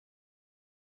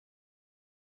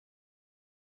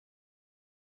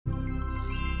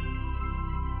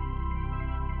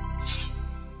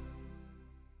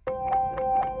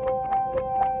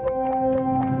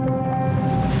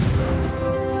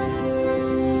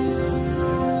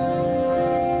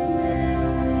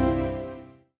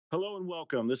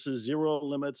welcome. This is Zero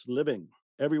Limits Living.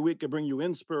 Every week, I bring you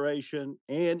inspiration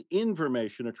and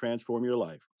information to transform your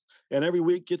life. And every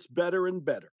week gets better and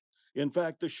better. In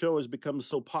fact, the show has become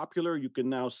so popular, you can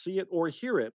now see it or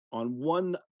hear it on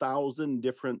 1,000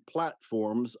 different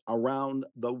platforms around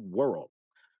the world.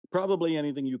 Probably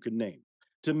anything you could name.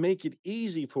 To make it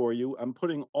easy for you, I'm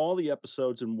putting all the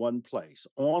episodes in one place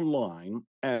online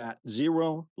at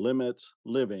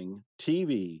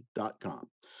ZeroLimitsLivingTV.com.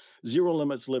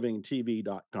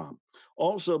 ZeroLimitsLivingTV.com.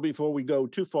 Also, before we go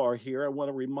too far here, I want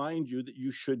to remind you that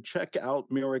you should check out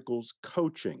Miracles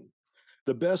Coaching.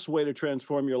 The best way to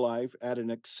transform your life at an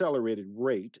accelerated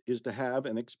rate is to have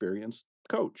an experienced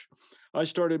coach. I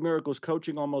started Miracles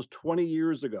Coaching almost 20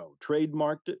 years ago,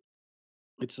 trademarked it.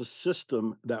 It's a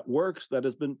system that works, that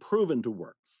has been proven to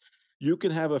work. You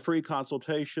can have a free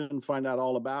consultation, find out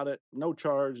all about it, no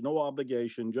charge, no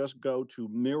obligation. Just go to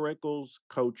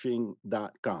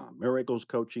miraclescoaching.com,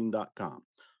 miraclescoaching.com.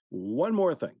 One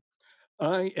more thing.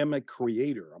 I am a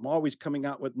creator. I'm always coming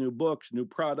out with new books, new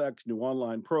products, new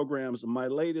online programs. My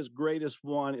latest, greatest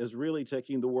one is really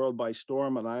taking the world by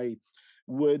storm, and I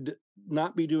would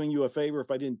not be doing you a favor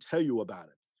if I didn't tell you about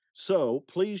it. So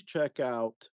please check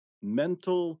out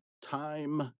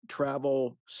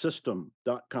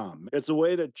mentaltimetravelsystem.com. It's a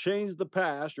way to change the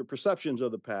past, your perceptions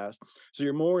of the past, so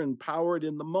you're more empowered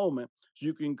in the moment, so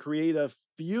you can create a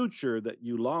future that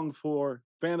you long for,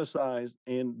 fantasize,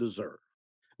 and deserve.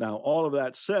 Now, all of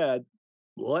that said,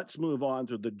 let's move on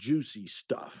to the juicy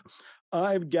stuff.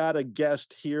 I've got a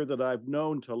guest here that I've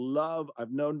known to love, I've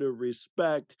known to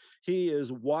respect. He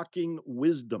is walking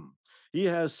wisdom. He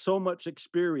has so much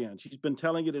experience. He's been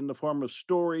telling it in the form of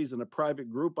stories in a private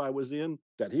group I was in,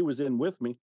 that he was in with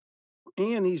me.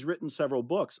 And he's written several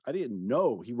books. I didn't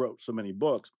know he wrote so many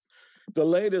books. The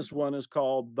latest one is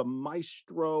called The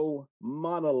Maestro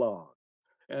Monologue.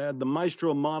 And the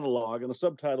Maestro Monologue, and the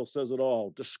subtitle says it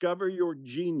all: discover your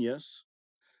genius,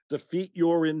 defeat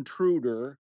your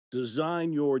intruder,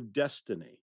 design your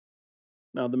destiny.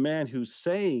 Now, the man who's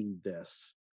saying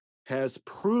this has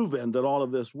proven that all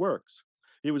of this works.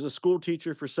 He was a school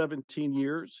teacher for 17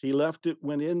 years. He left it,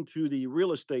 went into the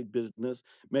real estate business,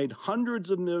 made hundreds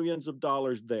of millions of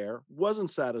dollars there,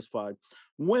 wasn't satisfied,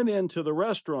 went into the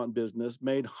restaurant business,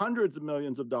 made hundreds of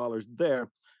millions of dollars there.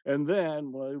 And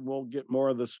then, well, we'll get more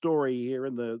of the story here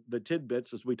in the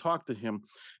tidbits as we talk to him.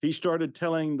 He started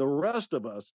telling the rest of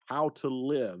us how to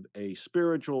live a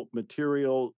spiritual,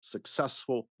 material,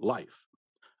 successful life.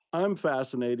 I'm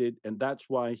fascinated, and that's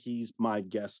why he's my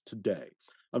guest today.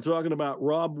 I'm talking about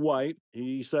Rob White.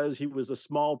 He says he was a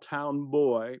small town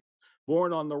boy,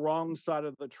 born on the wrong side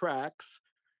of the tracks,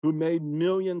 who made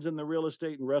millions in the real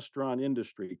estate and restaurant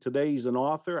industry. Today, he's an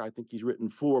author. I think he's written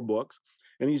 4 books,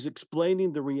 and he's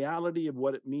explaining the reality of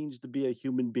what it means to be a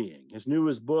human being. His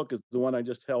newest book is the one I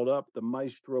just held up, The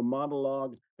Maestro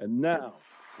Monologue. And now,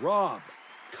 Rob,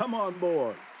 come on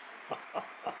board.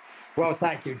 Well,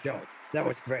 thank you, Joe. That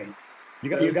was great.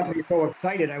 You got me so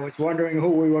excited. I was wondering who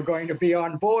we were going to be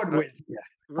on board with.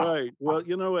 Right. Well,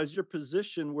 as your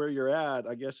position where you're at,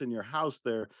 I guess in your house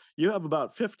there, you have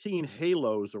about 15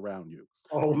 halos around you.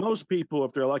 Oh, Most people,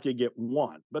 if they're lucky, get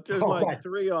one, but there's oh, like right.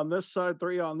 3 on this side,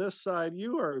 3 on this side.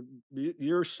 You're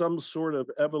some sort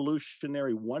of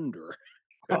evolutionary wonder.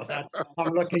 Oh,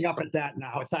 I'm looking up at that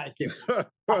now. Thank you.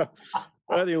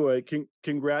 Anyway,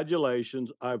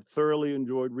 congratulations. I've thoroughly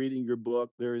enjoyed reading your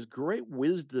book. There is great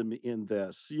wisdom in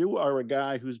this. You are a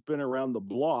guy who's been around the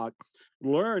block,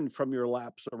 learned from your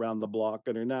laps around the block,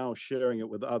 and are now sharing it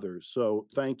with others. So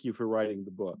thank you for writing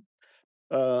the book.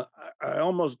 I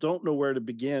almost don't know where to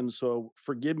begin, so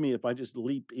forgive me if I just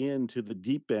leap into the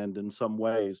deep end in some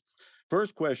ways.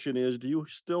 First question is, do you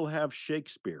still have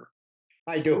Shakespeare?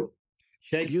 I do.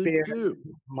 You Shakespeare, do.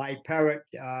 my parrot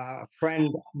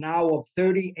friend now of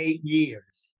 38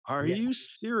 years. Are Yeah, you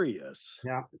serious?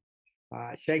 yeah.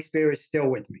 Shakespeare is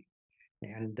still with me.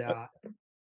 And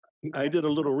I did a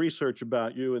little research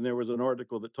about you, and there was an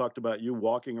article that talked about you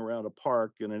walking around a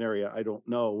park in an area I don't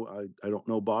know. I don't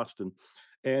know Boston.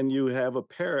 And you have a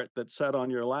parrot that sat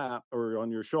on your lap or on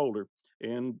your shoulder,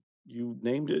 and you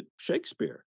named it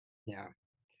Shakespeare. yeah.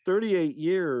 38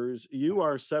 years, you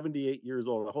are 78 years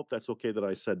old. I hope that's okay that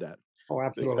I said that, Oh,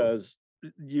 absolutely. because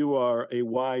you are a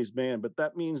wise man, but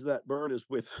that means that bird has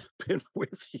been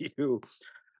with you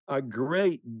a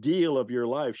great deal of your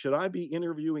life. Should I be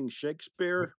interviewing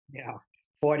Shakespeare? Yeah.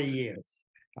 40 years.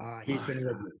 He's My been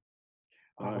with God. me.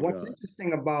 My What's God.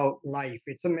 interesting about life,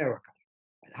 it's a miracle,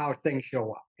 how things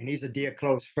show up. And he's a dear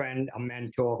close friend, a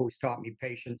mentor who's taught me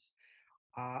patience.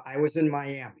 I was in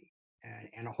Miami,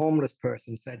 and a homeless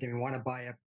person said to me, want to buy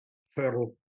a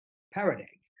fertile parrot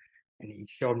egg. and he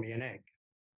showed me an egg.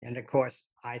 And of course,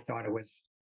 I thought it was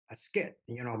a skit.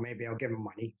 Maybe I'll give him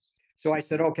money. So I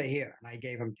said, okay, here. And I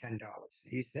gave him $10.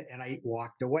 He said, and I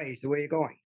walked away. He said, where are you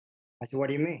going? I said, what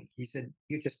do you mean? He said,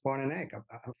 you just bought an egg,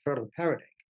 a fertile parrot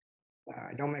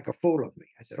egg. Don't make a fool of me.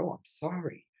 I said, oh, I'm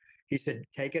sorry. He said,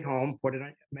 take it home, put it,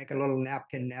 make a little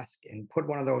napkin nest, and put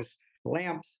one of those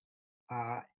lamps,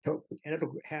 and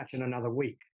it'll hatch in another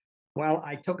week. Well,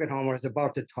 I took it home. I was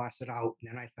about to toss it out,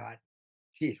 and then I thought,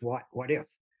 geez, what if?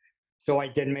 So I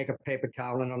did make a paper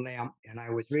towel and a lamp, and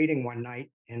I was reading one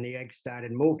night, and the egg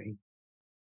started moving.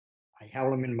 I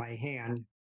held him in my hand.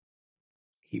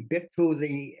 He bit through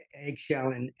the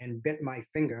eggshell and bit my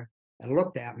finger and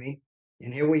looked at me.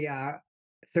 And here we are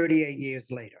 38 years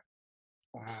later.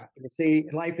 You see,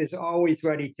 life is always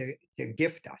ready to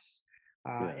gift us.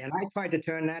 Yeah. And I tried to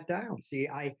turn that down. See,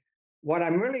 what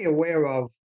I'm really aware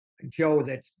of, Joe,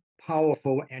 that's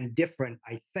powerful and different,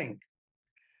 I think,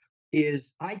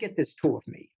 is I get this two of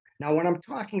me. Now, when I'm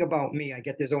talking about me, I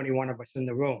get there's only one of us in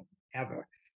the room ever.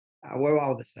 We're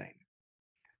all the same.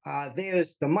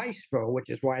 There's the maestro, which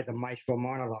is why the maestro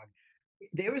monologue.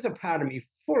 There is a part of me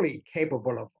fully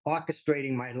capable of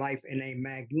orchestrating my life in a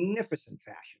magnificent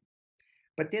fashion.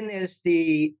 But then there's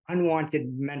the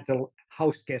unwanted mental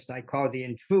house guest I call the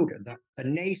intruder, the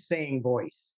naysaying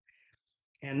voice.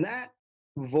 And that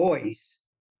voice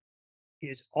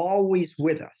is always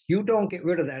with us. You don't get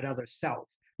rid of that other self.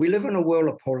 We live in a world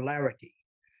of polarity.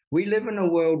 We live in a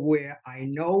world where I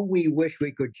know we wish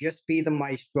we could just be the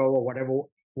maestro or whatever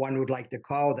one would like to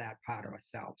call that part of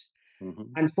ourselves. Hmm.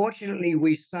 Unfortunately,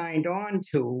 we signed on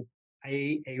to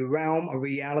a realm, a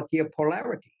reality of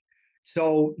polarity.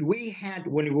 So when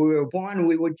we were born,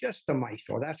 we were just the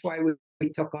maestro. That's why we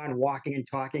took on walking and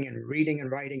talking and reading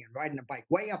and writing and riding a bike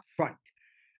way up front.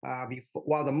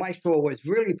 While the maestro was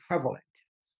really prevalent,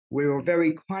 we were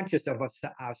very conscious of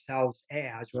ourselves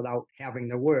as, without having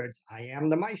the words, I am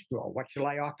the maestro. What shall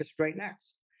I orchestrate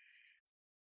next?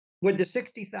 With the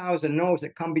 60,000 no's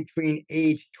that come between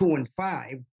age 2 and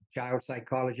 5, child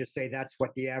psychologists say that's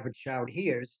what the average child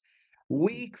hears.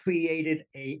 We created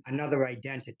another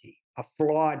identity, a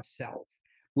flawed self.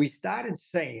 We started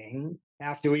saying,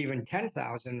 after even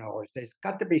 10,000 no's, there's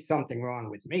got to be something wrong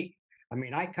with me. I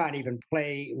mean, I can't even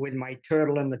play with my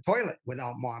turtle in the toilet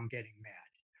without mom getting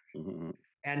mad. Hmm.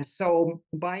 And so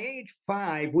by age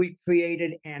 5, we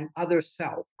created an other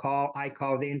self I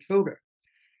call the intruder.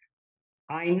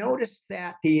 I noticed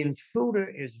that the intruder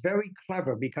is very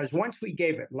clever because once we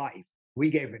gave it life,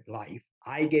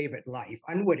 I gave it life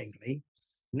unwittingly,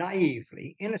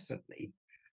 naively, innocently.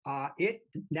 It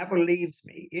never leaves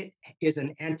me. It is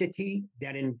an entity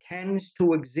that intends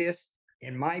to exist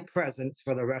in my presence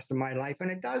for the rest of my life,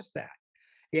 and it does that.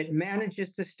 It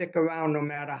manages to stick around no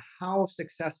matter how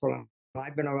successful.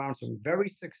 I've been around some very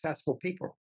successful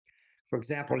people. For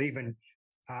example, even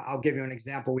I'll give you an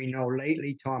example. We know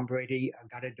lately Tom Brady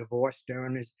got a divorce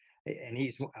and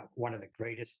he's one of the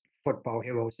greatest football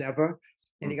heroes ever.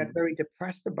 And he got Hmm. very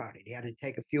depressed about it. He had to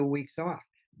take a few weeks off.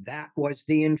 That was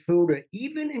the intruder.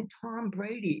 Even in Tom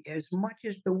Brady, as much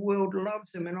as the world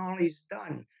loves him and all he's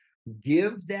done,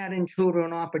 give that intruder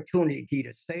an opportunity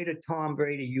to say to Tom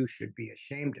Brady, you should be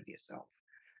ashamed of yourself.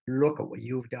 Look at what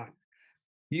you've done.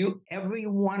 Every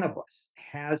one of us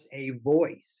has a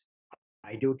voice.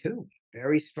 I do too,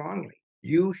 very strongly.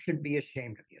 You should be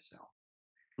ashamed of yourself.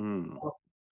 Mm. Well,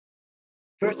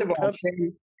 first Well, of all,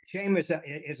 shame is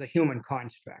a human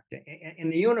construct. In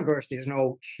the universe, there's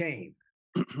no shame.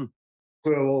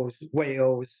 Squirrels,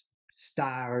 whales,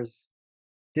 stars,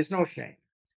 there's no shame.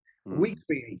 We Mm.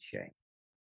 create shame.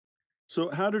 So,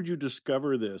 how did you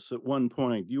discover this? At one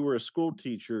point, you were a school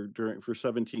teacher for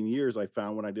 17 years. I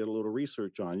found when I did a little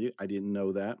research on you. I didn't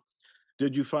know that.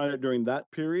 Did you find it during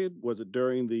that period? Was it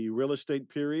during the real estate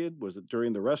period? Was it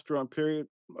during the restaurant period?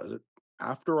 Was it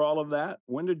after all of that?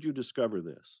 When did you discover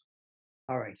this?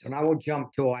 All right, so now we'll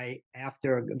jump to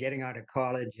after getting out of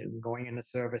college and going into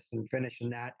service and finishing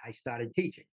that, I started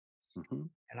teaching. Hmm.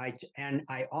 And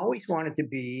I always wanted to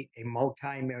be a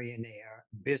multimillionaire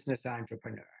business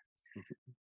entrepreneur.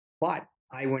 But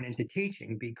I went into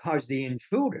teaching because the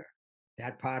intruder,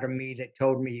 that part of me that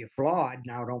told me you're flawed,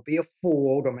 now don't be a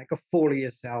fool, don't make a fool of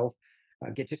yourself,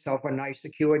 get yourself a nice,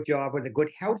 secure job with a good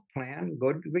health plan,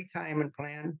 good retirement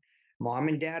plan. Mom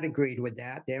and dad agreed with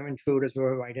that. Their intruders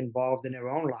were right involved in their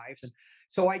own lives. And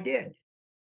so I did.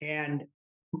 And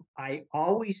I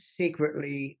always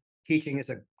secretly, teaching is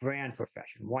a grand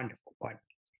profession, wonderful, but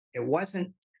it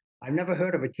wasn't, I've never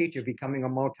heard of a teacher becoming a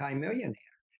multimillionaire.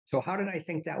 So how did I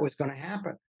think that was going to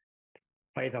happen?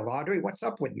 Play the lottery? What's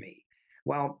up with me?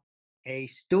 Well, a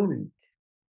student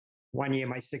one year,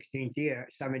 my 16th year,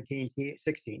 17th year,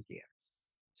 16th year,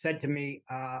 said to me,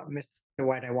 Mr.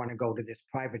 White, I want to go to this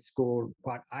private school,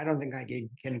 but I don't think I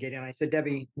can get in. I said,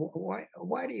 Debbie,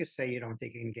 why do you say you don't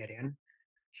think you can get in?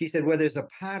 She said, well, there's a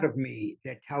part of me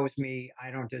that tells me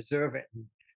I don't deserve it. And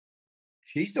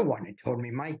she's the one that told me,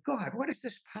 my God, what is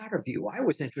this part of you? I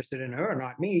was interested in her,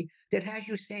 not me, that has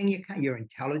you saying you're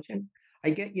intelligent. I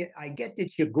get you. I get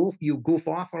that you goof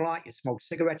off a lot. You smoke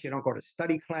cigarettes. You don't go to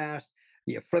study class.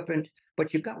 You're flippant,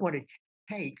 but you got what it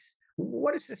takes.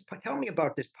 What is this? Tell me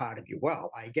about this part of you. Well,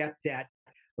 I get that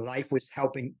life was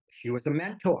helping. She was a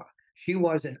mentor. She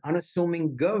was an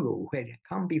unassuming guru who had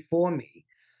come before me.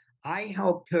 I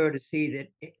helped her to see that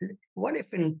what if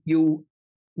you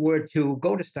were to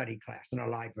go to study class in a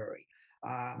library?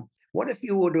 What if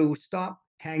you were to stop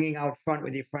hanging out front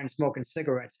with your friends smoking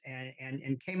cigarettes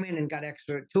and came in and got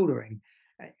extra tutoring?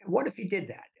 What if you did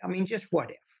that? I mean, just what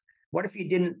if? What if you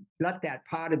didn't let that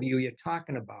part of you you're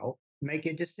talking about make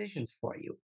your decisions for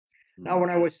you? Now, when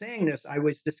I was saying this, I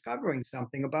was discovering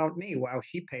something about me while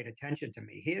she paid attention to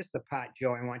me. Here's the part,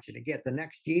 Joe, I want you to get. The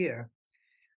next year,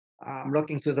 I'm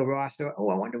looking through the roster. Oh,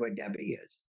 I wonder where Debbie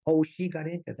is. Oh, she got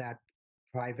into that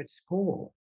private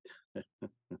school.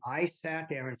 I sat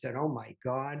there and said, oh my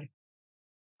God,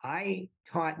 I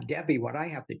taught Debbie what I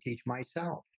have to teach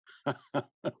myself.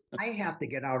 I have to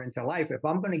get out into life. If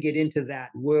I'm going to get into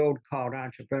that world called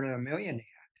entrepreneur millionaire,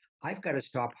 I've got to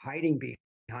stop hiding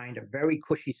behind a very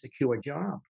cushy, secure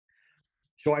job.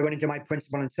 So I went into my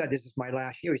principal and said, this is my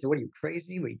last year. He said, what are you,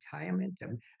 crazy? Retirement?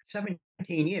 17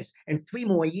 years. And 3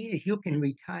 more years, you can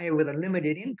retire with a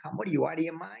limited income. What are you, out of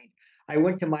your mind? I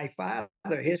went to my father.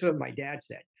 Here's what my dad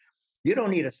said. You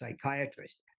don't need a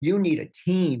psychiatrist. You need a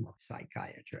team of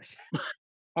psychiatrists.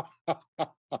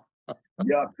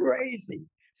 You're crazy.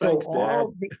 So Thanks,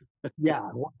 Dad. yeah,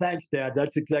 well, thanks, Dad.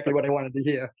 That's exactly what I wanted to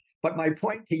hear. But my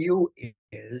point to you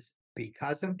is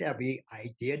because of Debbie,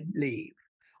 I did leave.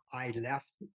 I left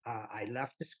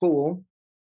the school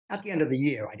at the end of the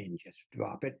year. I didn't just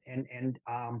drop it and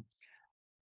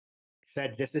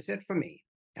said, this is it for me.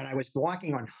 And I was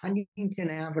walking on Huntington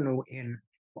Avenue in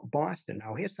Boston.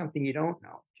 Now, here's something you don't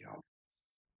know, Joe.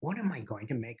 What am I going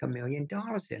to make $1 million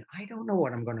in? I don't know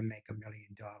what I'm going to make $1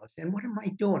 million in. What am I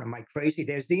doing? Am I crazy?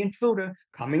 There's the intruder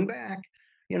coming back.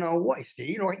 You know what?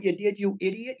 See, you know what you did, you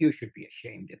idiot? You should be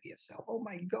ashamed of yourself. Oh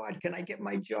my God, can I get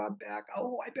my job back?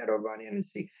 Oh, I better run in and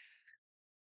see.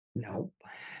 No,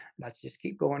 let's just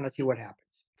keep going. Let's see what happens.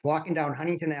 Walking down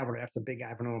Huntington Avenue, that's the big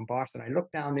avenue in Boston. I look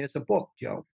down, there's a book,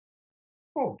 Joe.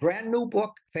 Oh, brand new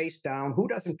book, face down. Who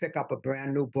doesn't pick up a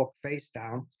brand new book face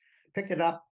down? Picked it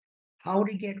up. How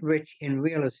to Get Rich in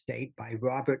Real Estate by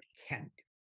Robert Kent.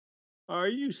 Are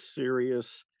you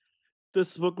serious?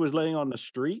 This book was laying on the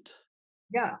street?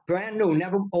 Yeah, brand new,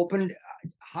 never opened.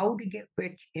 How to Get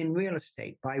Rich in Real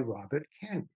Estate by Robert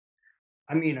Kent.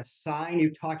 I mean, a sign,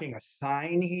 you're talking a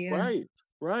sign here. Right,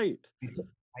 right.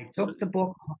 I took the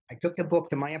book. I took the book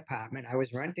to my apartment. I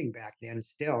was renting back then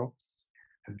still.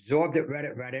 Absorbed it, read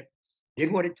it,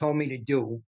 did what it told me to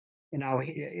do. And now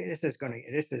this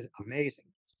is amazing.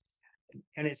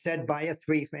 And it said buy a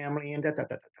 3-family and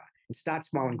and start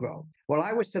small and grow. Well,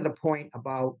 I was to the point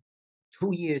about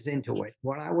 2 years into it.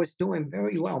 Well, I was doing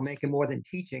very well, making more than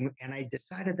teaching, and I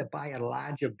decided to buy a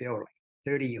larger building,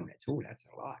 30 units. Oh, that's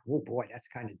a lot. Oh boy, that's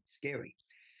kind of scary.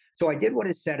 So I did what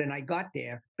it said, and I got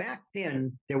there. Back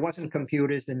then, there wasn't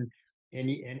computers, and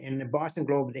in the Boston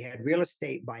Globe, they had real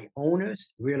estate by owners,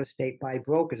 real estate by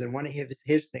brokers, and one of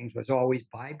his things was always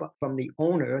buy but from the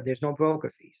owner. There's no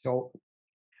broker fee. So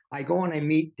I go and I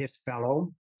meet this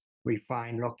fellow,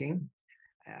 refined looking,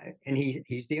 and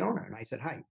he's the owner. And I said,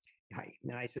 hi.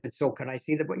 And I said, so can I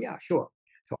see the book? Yeah, sure.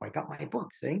 So I got my book,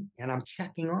 see, and I'm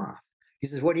checking off. He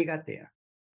says, what do you got there?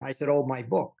 I said, oh, my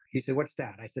book. He said, what's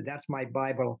that? I said, that's my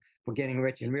Bible for getting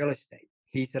rich in real estate.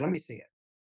 He said, let me see it.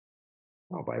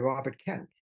 Oh, by Robert Kent.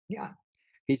 Yeah.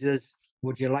 He says,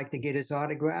 would you like to get his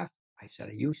autograph? I said,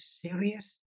 are you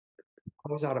serious? He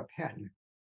pulls out a pen.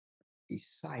 He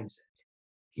signs it.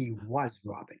 He was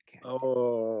Robert Kent.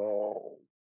 Oh.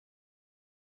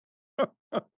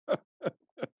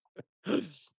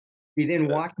 He then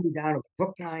walked me down to the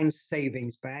Brookline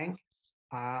Savings Bank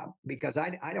because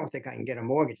I don't think I can get a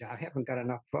mortgage. I haven't got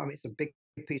enough. It's a big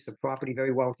piece of property,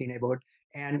 very wealthy neighborhood.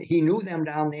 And he knew them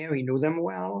down there. He knew them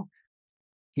well.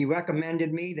 He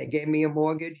recommended me. They gave me a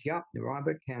mortgage. Yep, the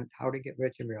Robert Kent, How to Get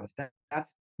Rich in Real Estate.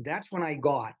 That's when I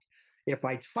got. If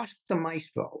I trust the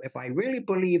maestro, if I really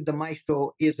believe the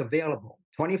maestro is available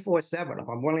 24/7, if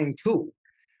I'm willing to,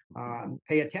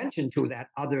 pay attention to that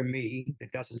other me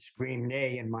that doesn't scream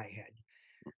nay in my head.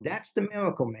 Mhm. That's the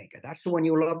miracle maker. That's the one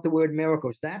you love the word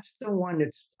miracles. That's the one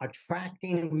that's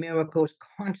attracting miracles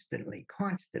constantly,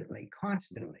 constantly,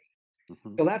 constantly.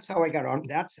 Mhm. So that's how I got on.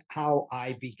 That's how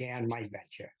I began my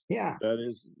venture. Yeah. That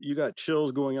is, you got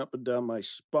chills going up and down my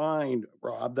spine,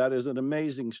 Rob. That is an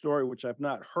amazing story, which I've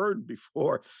not heard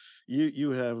before.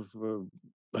 You have,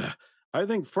 I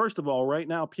think, first of all, right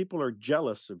now, people are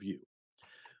jealous of you.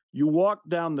 You walk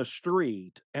down the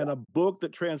street and a book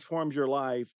that transforms your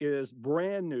life is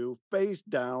brand new, face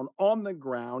down on the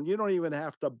ground. You don't even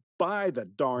have to buy the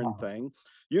darn Wow. thing.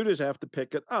 You just have to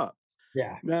pick it up.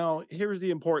 Yeah. Now, here's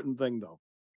the important thing though,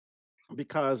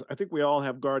 because I think we all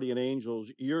have guardian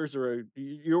angels.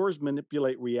 Yours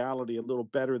manipulate reality a little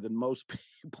better than most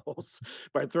people's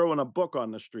by throwing a book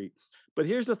on the street. But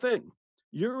here's the thing,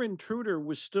 your intruder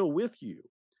was still with you.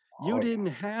 You Oh, yeah. didn't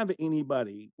have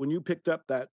anybody when you picked up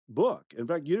that book. In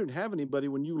fact, you didn't have anybody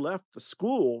when you left the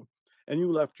school and you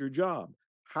left your job.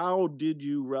 How did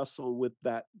you wrestle with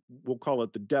that? We'll call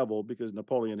it the devil because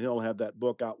Napoleon Hill had that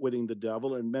book, Outwitting the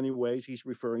Devil. In many ways, he's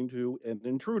referring to an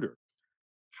intruder.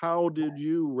 How did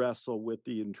you wrestle with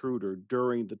the intruder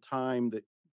during the time that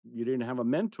you didn't have a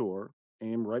mentor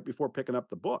and right before picking up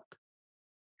the book?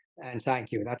 And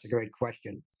thank you. That's a great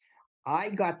question.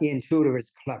 I got the intruder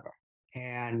as clever,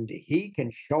 and he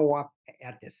can show up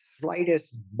at the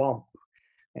slightest bump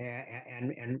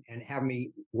and have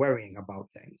me worrying about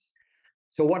things.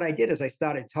 So what I did is I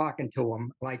started talking to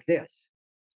him like this.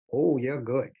 Oh, you're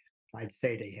good. I'd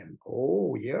say to him,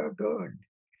 oh, you're good.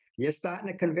 You're starting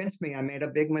to convince me I made a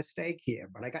big mistake here,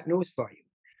 but I got news for you.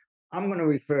 I'm going to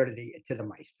refer to the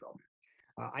maestro.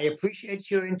 I appreciate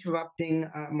you interrupting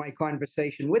my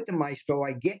conversation with the maestro.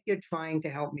 I get you're trying to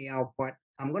help me out, but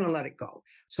I'm going to let it go.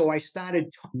 So I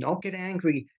started, don't get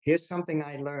angry. Here's something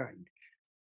I learned.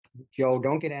 Joe,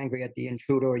 don't get angry at the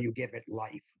intruder or you give it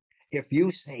life. If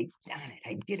you say, darn it,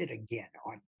 I did it again,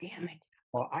 or damn it,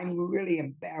 or I'm really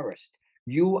embarrassed,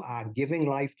 you are giving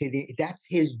life to that's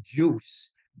his juice.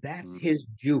 That's Mhm, his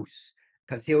juice.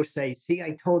 Because he'll say, see,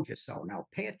 I told you so. Now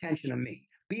pay attention to me.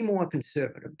 Be more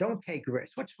conservative. Don't take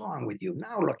risks. What's wrong with you?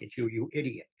 Now look at you, you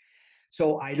idiot.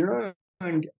 So I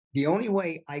learned the only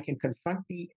way I can confront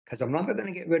because I'm never going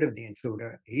to get rid of the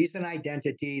intruder. He's an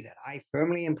identity that I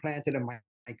firmly implanted in my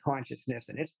consciousness,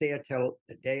 and it's there till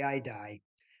the day I die.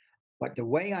 But the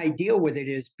way I deal with it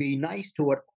is be nice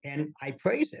to it, and I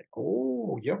praise it.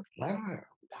 Oh, you're clever.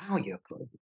 Wow, you're good.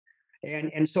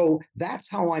 And so that's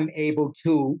how I'm able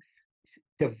to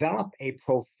develop a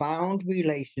profound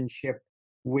relationship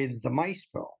with the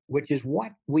maestro, which is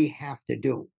what we have to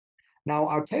do. Now,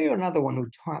 I'll tell you another one who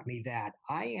taught me that.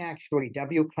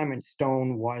 W. Clement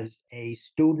Stone was a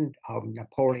student of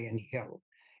Napoleon Hill,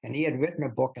 and he had written a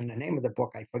book, and the name of the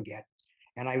book I forget.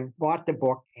 And I bought the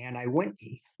book, and I went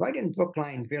right in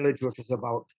Brookline Village, which is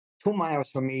about 2 miles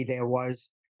from me.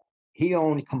 He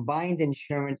owned Combined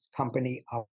Insurance Company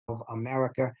of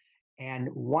America, and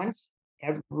once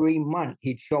every month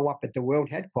he'd show up at the world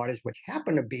headquarters, which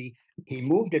happened to be he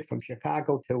moved it from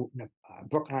Chicago to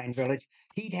Brookline Village.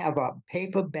 He'd have a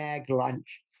paper bag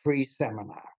lunch free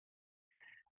seminar,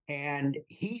 and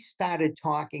he started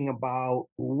talking about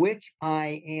which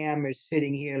I am is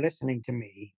sitting here listening to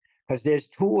me because there's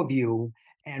two of you,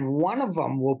 and one of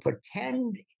them will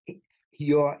pretend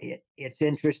it's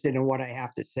interested in what I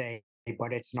have to say,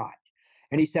 but it's not.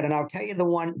 And he said, and I'll tell you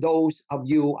those of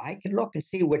you, I can look and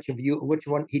see which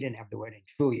one, he didn't have the word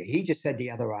intruder. He just said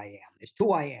the other I am. There's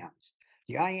two I ams.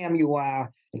 The I am you are,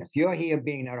 and if you're here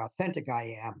being an authentic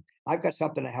I am, I've got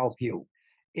something to help you.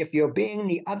 If you're being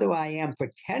the other I am,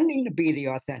 pretending to be the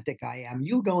authentic I am,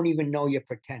 you don't even know you're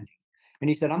pretending. And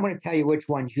he said, I'm going to tell you which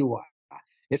ones you are.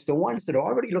 It's the ones that are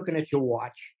already looking at your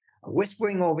watch,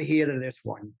 whispering over here to this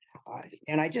one.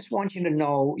 And I just want you to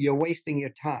know you're wasting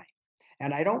your time.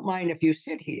 And I don't mind if you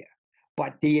sit here,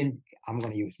 but I'm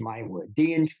going to use my word.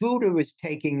 The intruder is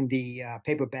taking the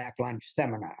paperback lunch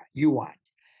seminar you want,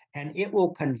 and it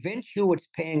will convince you it's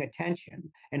paying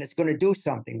attention and it's going to do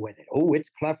something with it. Oh, it's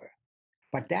clever.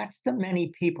 But that's the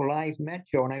many people I've met,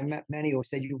 Joe, and I've met many who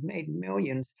said, you've made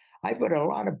millions. I've read a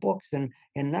lot of books and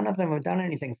none of them have done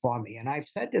anything for me. And I've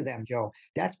said to them, Joe,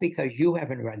 that's because you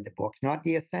haven't read the books, not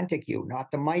the authentic you,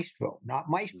 not the maestro, not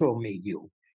maestro me you.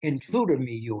 Intruder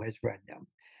me you has read them.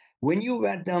 When you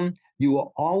read them, you were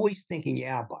always thinking,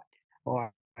 yeah, but,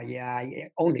 or yeah,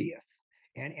 only if.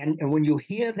 And when you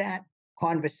hear that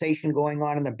conversation going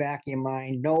on in the back of your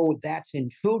mind, no, that's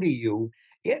intruder you,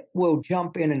 it will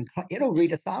jump in and it'll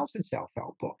read 1,000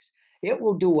 self-help books. It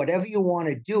will do whatever you want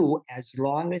to do as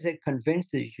long as it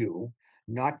convinces you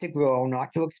not to grow,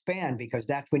 not to expand, because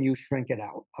that's when you shrink it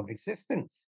out of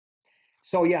existence.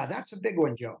 So yeah, that's a big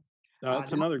one, Joe.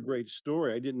 That's That, another great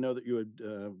story. I didn't know that you had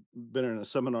been in a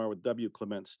seminar with W.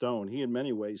 Clement Stone. He, in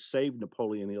many ways, saved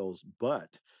Napoleon Hill's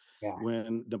butt yeah,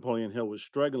 when Napoleon Hill was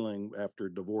struggling after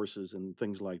divorces and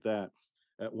things like that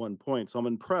at one point. So I'm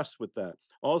impressed with that.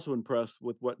 Also impressed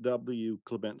with what W.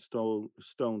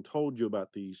 Stone told you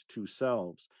about these two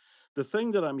selves. The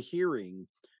thing that I'm hearing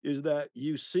is that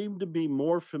you seem to be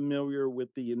more familiar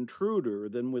with the intruder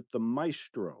than with the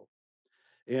maestro.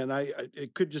 And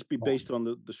it could just be yeah, based on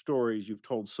the stories you've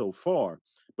told so far.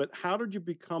 But how did you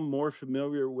become more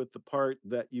familiar with the part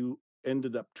that you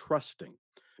ended up trusting?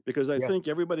 Because I yes. think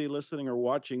everybody listening or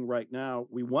watching right now,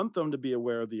 we want them to be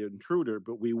aware of the intruder,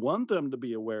 but we want them to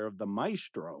be aware of the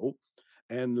maestro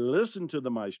and listen to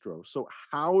the maestro. So,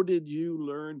 how did you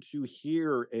learn to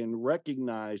hear and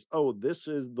recognize, oh, this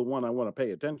is the one I want to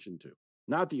pay attention to,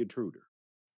 not the intruder?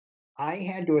 I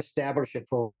had to establish a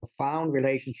profound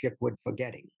relationship with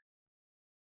forgetting.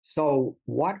 So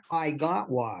what I got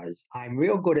was I'm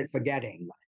real good at forgetting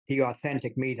the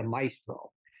authentic me, the maestro.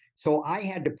 So I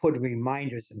had to put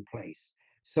reminders in place.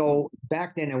 Hmm. So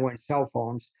back then there weren't cell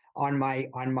phones on my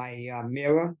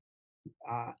mirror.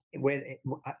 With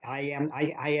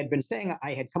I had been saying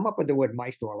I had come up with the word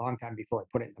maestro a long time before I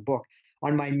put it in the book.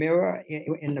 On my mirror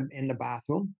in the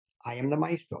bathroom, I am the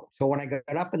maestro. So when I got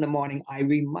up in the morning, I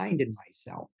reminded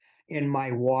myself. In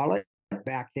my wallet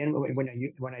back then,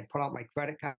 when I put out my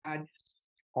credit card,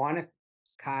 on a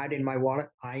card in my wallet,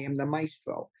 I am the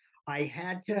maestro. I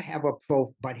had to have a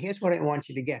but here's what I want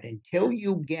you to get. Until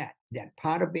you get that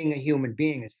part of being a human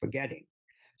being is forgetting.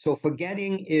 So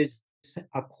forgetting is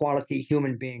a quality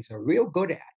human beings are real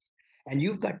good at. And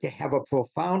you've got to have a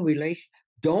profound relation.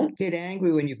 Don't get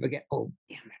angry when you forget. Oh,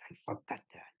 damn it, I forgot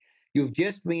that. You've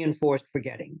just reinforced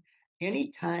forgetting.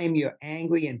 Anytime you're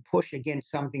angry and push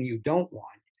against something you don't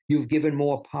want, you've given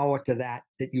more power to that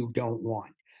you don't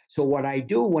want. So what I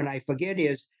do when I forget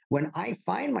is when I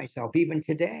find myself, even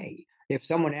today, if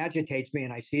someone agitates me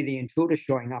and I see the intruder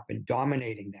showing up and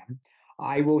dominating them,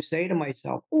 I will say to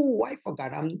myself, "Oh, I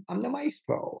forgot. I'm the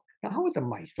maestro. Now, how would the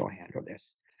maestro handle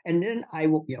this?" And then I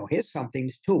will, here's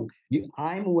something too.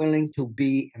 I'm willing to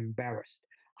be embarrassed.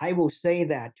 I will say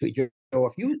that to Joe.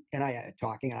 If you and I are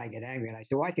talking and I get angry and I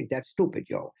say, "Well, I think that's stupid,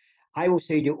 Joe," I will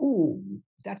say to you, "Ooh,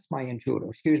 that's my intruder.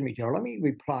 Excuse me, Joe. Let me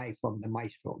reply from the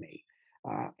maestro me."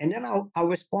 And then I'll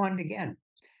respond again.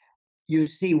 You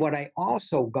see, what I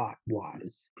also got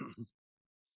was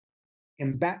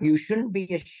you shouldn't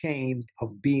be ashamed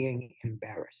of being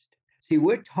embarrassed. See,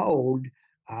 we're told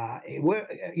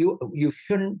you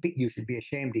shouldn't be. You should be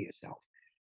ashamed of yourself.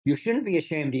 You shouldn't be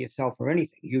ashamed of yourself for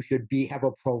anything. You should have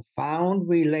a profound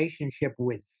relationship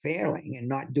with failing and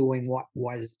not doing what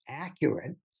was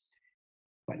accurate,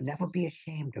 but never be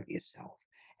ashamed of yourself.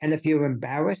 And if you're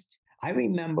embarrassed, I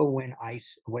remember when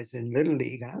was in Little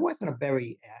League, and I wasn't a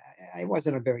very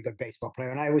good baseball player,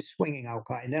 and I was swinging out,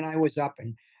 and then I was up,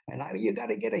 you got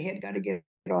to get a hit, got to get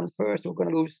on first, we're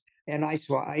going to lose, and I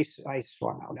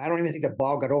swung out. I don't even think the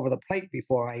ball got over the plate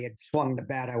before I had swung the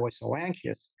bat. I was so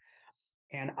anxious,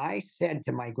 and I said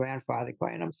to my grandfather,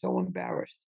 "Brian, I'm so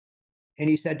embarrassed." And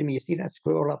he said to me, "You see that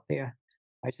squirrel up there?"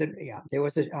 I said, "Yeah." There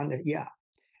was on the yeah.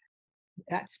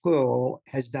 That squirrel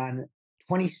has done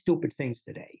 20 stupid things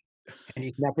today, and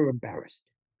he's never embarrassed.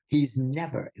 He's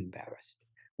never embarrassed.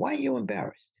 Why are you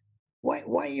embarrassed? Why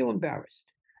are you embarrassed?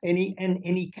 And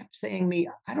he kept saying to me,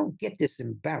 I don't get this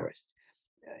embarrassed.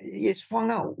 You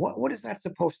swung out. What is that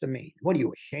supposed to mean? What are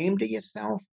you ashamed of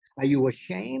yourself? Are you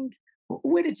ashamed?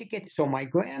 Where did you get? So my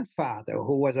grandfather,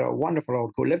 who was a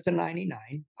wonderful who lived to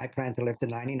 99. I plan to live to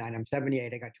 99. I'm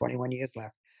 78. I got 21 years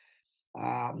left.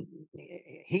 Um,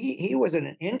 he was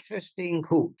an interesting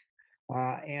coot.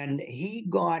 And he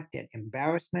got that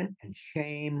embarrassment and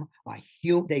shame.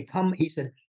 They come, he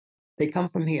said, they come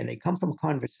from here. They come from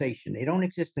conversation. They don't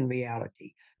exist in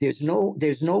reality. There's no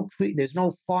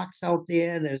fox out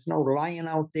there. There's no lion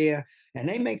out there. And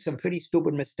they make some pretty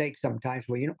stupid mistakes sometimes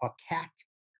where, a cat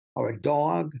or a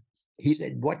dog, he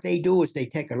said, what they do is they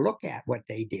take a look at what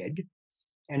they did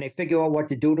and they figure out what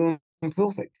to do to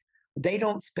improve it. They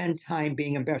don't spend time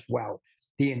being embarrassed. Well,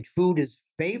 the intruder's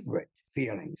favorite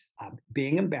feelings are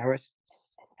being embarrassed,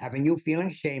 having you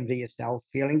feeling ashamed of yourself,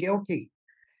 feeling guilty.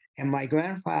 And my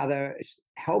grandfather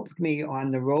helped me on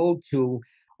the road to,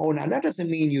 oh, now that doesn't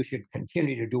mean you should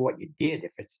continue to do what you did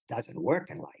if it doesn't work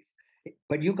in life.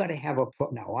 But you got to have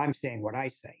now I'm saying what I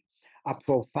say, a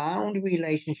profound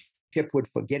relationship with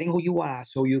forgetting who you are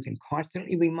so you can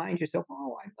constantly remind yourself,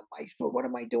 oh, I'm the maestro. What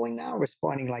am I doing now?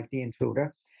 Responding like the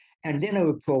intruder. And then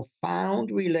a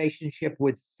profound relationship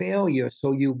with failure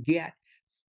so you get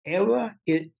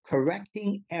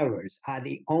Correcting errors are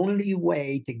the only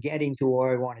way to getting to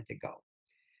where I wanted to go.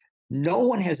 No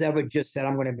one has ever just said,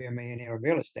 I'm going to be a millionaire in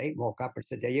real estate, woke up and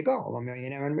said, there you go, I'm a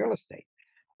millionaire in real estate.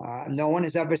 No one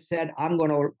has ever said, I'm going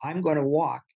to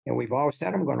walk. And we've all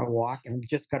said, I'm going to walk, and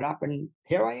just got up and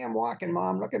here I am walking,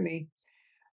 mom, look at me.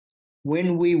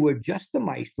 When we were just the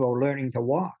maestro learning to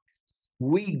walk,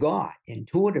 we got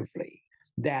intuitively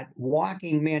that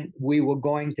walking meant we were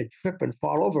going to trip and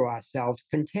fall over ourselves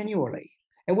continually.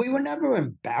 And we were never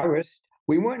embarrassed.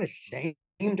 We weren't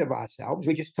ashamed of ourselves.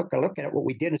 We just took a look at what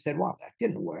we did and said, wow, that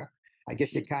didn't work. I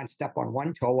guess you can't step on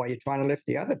one toe while you're trying to lift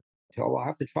the other toe. I'll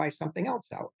have to try something else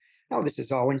out. No, this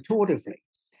is all intuitively.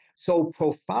 So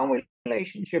profound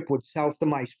relationship with self, the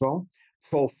maestro,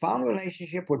 profound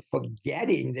relationship with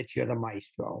forgetting that you're the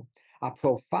maestro, a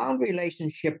profound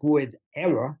relationship with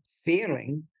error,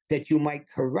 feeling that you might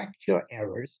correct your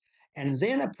errors, and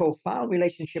then a profound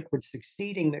relationship with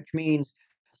succeeding, which means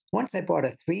once I bought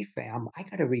a three fam, I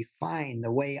got to refine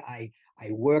the way I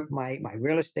work my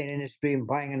real estate industry and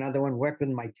buying another one, work with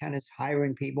my tenants,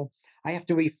 hiring people. I have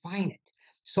to refine it.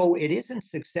 So it isn't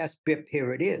success, Bip,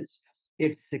 here it is.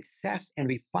 It's success and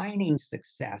refining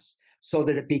success so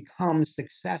that it becomes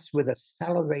success with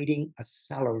accelerating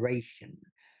acceleration.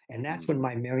 And that's Mm. when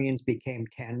my millions became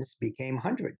tens, became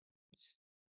hundreds.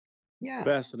 Yeah.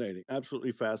 Fascinating,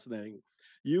 absolutely fascinating.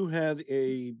 You had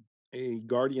a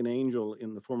guardian angel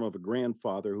in the form of a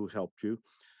grandfather who helped you.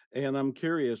 And I'm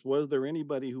curious, was there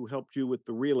anybody who helped you with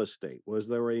the real estate? Was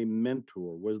there a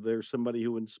mentor? Was there somebody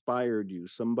who inspired you?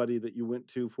 Somebody that you went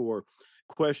to for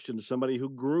questions? Somebody who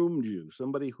groomed you?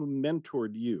 Somebody who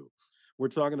mentored you? We're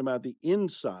talking about the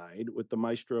inside with the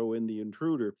maestro and the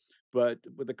intruder, but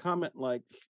with a comment like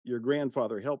your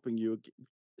grandfather helping you,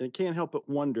 and can't help but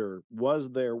wonder,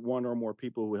 was there one or more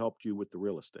people who helped you with the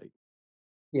real estate?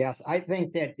 Yes, I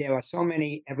think that there are so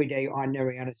many everyday,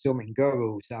 ordinary, unassuming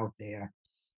gurus out there.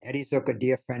 Eddie Zook, a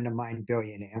dear friend of mine,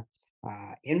 billionaire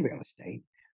in real estate,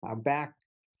 back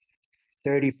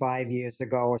 35 years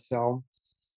ago or so,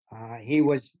 he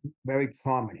was very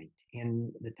prominent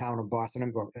in the town of Boston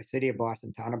and the city of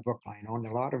Boston, town of Brookline, owned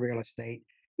a lot of real estate.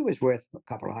 He was worth a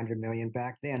couple of hundred million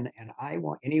back then, and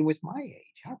he was my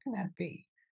age. How can that be?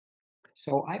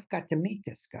 So I've got to meet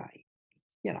this guy.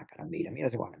 You're not going to meet him. He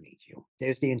doesn't want to meet you.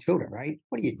 There's the intruder, right?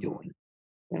 What are you Mhm.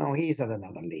 doing? He's at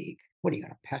another league. What are you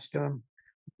going to pester him?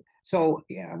 So,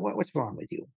 yeah, what's wrong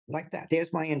with you? Like that.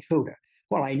 There's my intruder.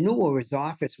 Well, I knew where his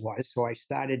office was, so I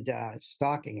started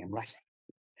stalking him. Like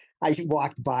I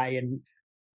walked by and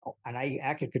I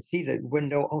actually could see the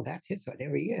window. Oh, that's his.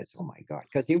 There he is. Oh my God,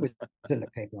 because he was in the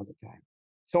paper all the time.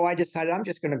 So I decided I'm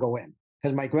just going to go in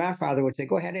because my grandfather would say,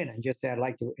 "Go ahead in," and just say, "I'd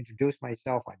like to introduce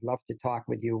myself. I'd love to talk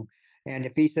with you." And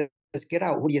if he says, "Get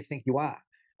out," who do you think you are?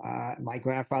 My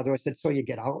grandfather said, "So you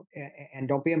get out and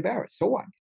don't be embarrassed. So what?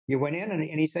 You went in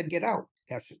and he said, get out."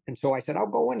 And so I said, "I'll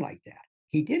go in like that."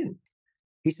 He didn't.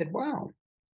 He said, "Wow."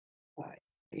 Uh,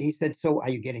 he said, "So are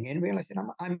you getting in real?" I said,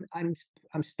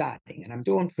 I'm starting and I'm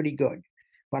doing pretty good,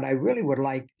 but I really would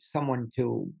like someone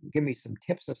to give me some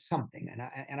tips or something, and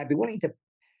I'd be willing to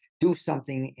do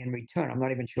something in return. I'm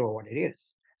not even sure what it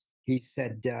is." He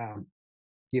said, "Do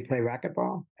you play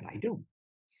racquetball?" And I do.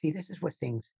 See, this is what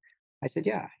things. I said,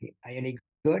 "Yeah." Are you any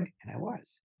good? And I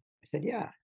was. I said,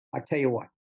 "Yeah." I'll tell you what.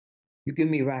 You give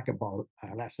me racquetball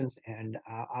lessons, and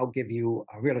I'll give you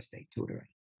a real estate tutoring.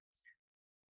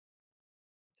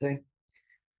 See,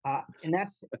 and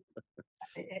that's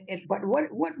but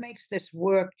what makes this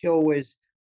work, Joe, is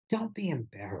don't be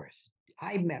embarrassed.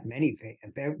 I've met many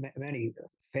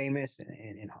famous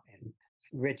and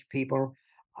rich people.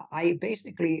 I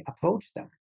basically approached them,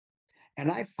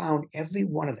 and I found every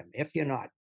one of them. If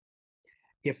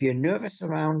you're nervous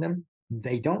around them,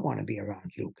 they don't want to be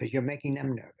around you because you're making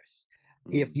them nervous.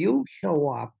 If Mm. you show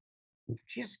up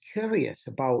just curious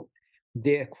about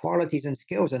their qualities and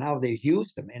skills and how they've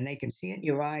used them, and they can see it in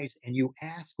your eyes, and you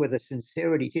ask with a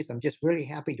sincerity, "Geez, I'm just really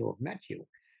happy to have met you.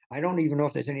 I don't even know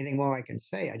if there's anything more I can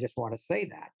say. I just want to say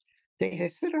that." They say,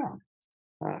 "Sit down."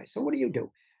 So what do you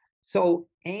do? So,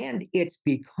 and it's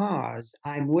because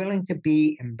I'm willing to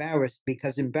be embarrassed,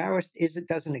 because embarrassed is it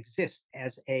doesn't exist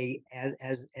as an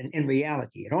in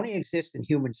reality. It only exists in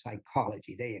human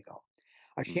psychology. There you go.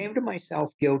 Mm. Ashamed of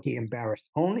myself, guilty, embarrassed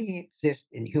only exist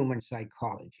in human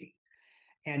psychology.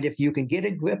 And if you can get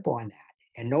a grip on that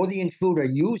and know the intruder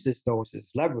uses those as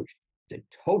leverage to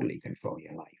totally control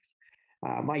your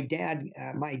life. My dad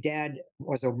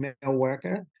was a mill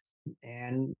worker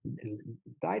and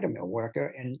died a mill worker,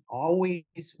 and always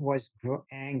was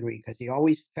angry because he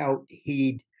always felt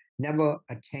he'd never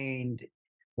attained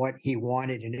what he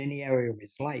wanted in any area of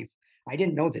his life. I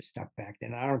didn't know this stuff back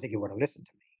then. I don't think he would have listened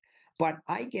to me. But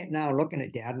I get now looking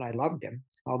at Dad, and I loved him,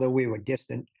 although we were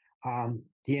distant.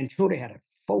 The intruder had a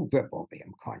full grip over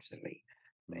him constantly.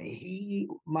 Mm,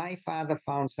 My father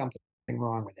found something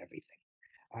wrong with everything.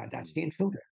 That's mm, the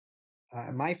intruder.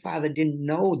 My father didn't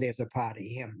know there's a part of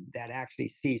him that actually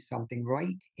sees something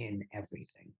right in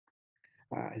everything.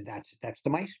 That's the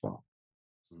maestro.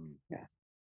 mm. Yeah.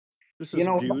 This You is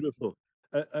know, beautiful.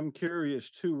 I'm curious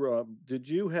too, Rob. Did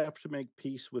you have to make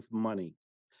peace with money?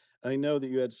 I know that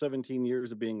you had 17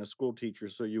 years of being a school teacher,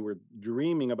 so you were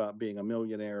dreaming about being a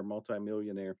millionaire,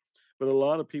 multimillionaire. But a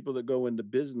lot of people that go into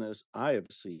business, I have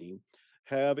seen,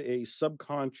 have a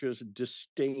subconscious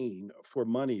disdain for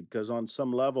money because on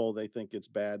some level they think it's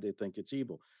bad, they think it's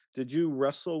evil. Did you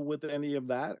wrestle with any of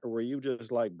that, or were you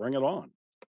just like, bring it on?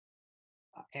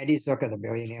 Eddie Zucker, the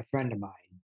billionaire friend of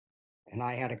mine, and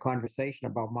I had a conversation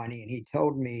about money, and he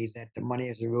told me that the money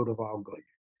is the root of all good.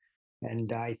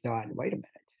 And I thought, wait a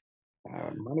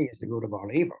minute, money is the root of all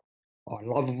evil, or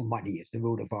love of money is the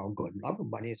root of all good. Love of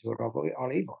money is the root of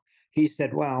all evil. He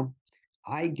said, well,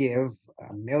 I give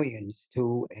millions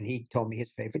to, and he told me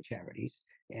his favorite charities.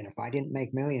 And if I didn't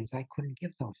make millions, I couldn't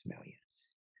give those millions.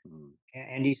 Mm,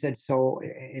 And he said, so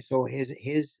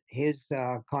his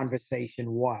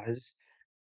conversation was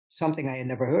something I had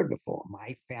never heard before.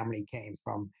 My family came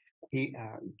from the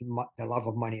love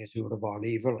of money is the root of all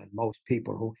evil, and most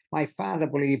people who my father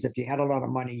believed if you had a lot of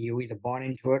money, you were either born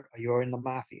into it or you're in the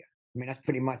mafia. I mean, that's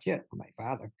pretty much it for my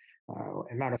father.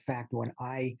 As a matter of fact, when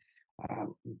I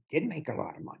um, did make a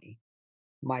lot of money,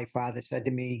 my father said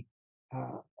to me,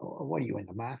 "What are you in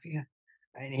the mafia?"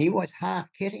 And he was half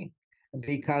kidding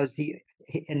because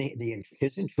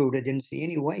his intruder didn't see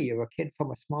any way. You're a kid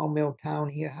from a small mill town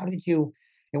here. How did you?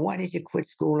 And why did you quit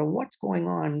school? And what's going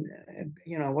on?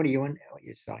 What are you in? Are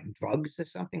you selling drugs or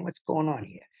something? What's going on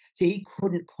here? See, he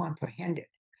couldn't comprehend it.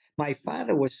 My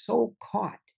father was so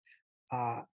caught,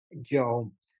 uh,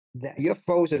 Joe, that you're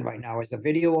frozen right now. Is the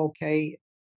video okay?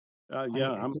 I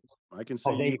yeah, mean, I can see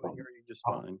oh, there you you and go. hear you just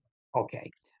Oh, fine.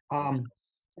 okay. Okay.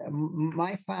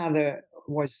 My father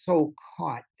was so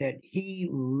caught that he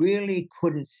really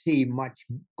couldn't see much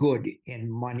good in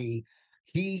money.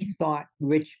 He thought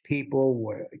rich people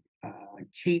were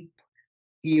cheap,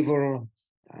 evil,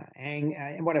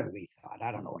 whatever he thought.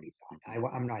 I don't know what he thought.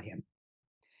 Mhm, I'm not him.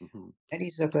 mhm.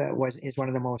 Eddie Zucker is one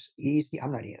of the most easy.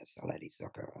 I'm not here to sell Eddie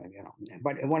Zucker,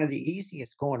 but one of the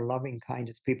easiest going, loving,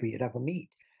 kindest people you'd ever meet.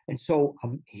 And so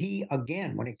he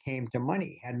again, when it came to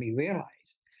money, had me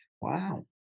realize, wow.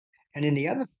 And then the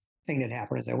other thing that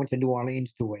happened is I went to New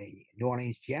Orleans to a New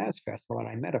Orleans jazz festival, and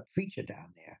I met a preacher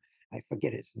down there. I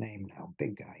forget his name now,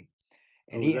 big guy,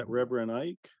 and Oh, is he had that Reverend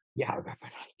Ike? yeah,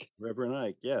 Reverend Ike. Reverend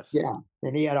Ike, yes. Yeah,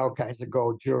 and he had all kinds of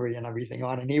gold jewelry and everything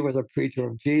on, and he was a preacher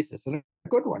of Jesus and a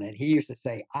good one. And he used to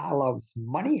say, "I loves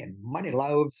money, and money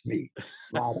loves me."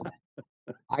 Right on.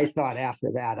 I thought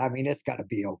after that, I mean, it's got to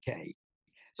be okay.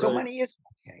 So Right. money is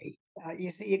okay.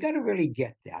 You see, you got to really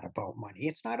get that about money.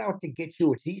 It's not out to get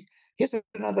you. It's easy. Here's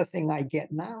another thing I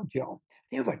get now, Joe.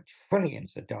 There are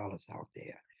trillions of dollars out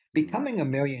there. Mm, Becoming a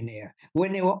millionaire,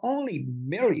 when there were only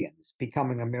millions,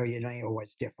 becoming a millionaire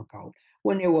was difficult.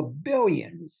 When there were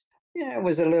billions, yeah, it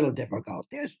was a little difficult.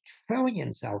 There's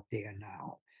trillions out there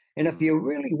now. And if mm, you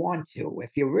really want to,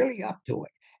 if you're really up to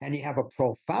it, and you have a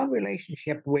profound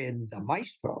relationship with the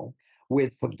maestro,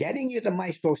 with forgetting you're the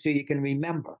maestro so you can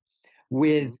remember,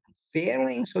 mhm. with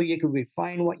failing so you can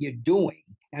refine what you're doing,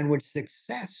 and with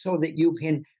success so that you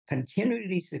can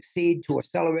continually succeed to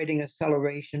accelerating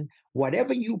acceleration.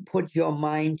 Whatever you put your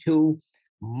mind to,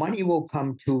 money will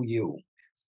come to you.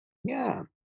 Yeah,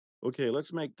 Okay,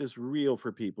 let's make this real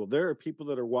for people. There are people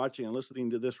that are watching and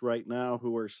listening to this right now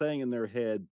who are saying in their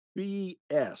head,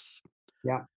 BS.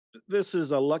 yeah, This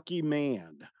is a lucky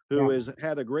man who yeah, has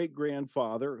had a great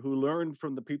grandfather who learned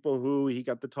from the people who he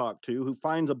got to talk to, who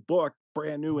finds a book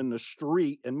brand new in the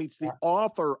street and meets the yeah,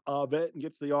 author of it and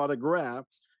gets the autograph.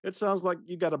 It sounds like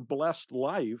you got a blessed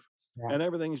life yeah, and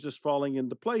everything's just falling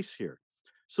into place here.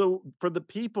 So for the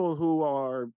people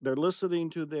who they're listening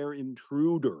to their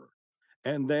intruder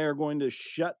and they're going to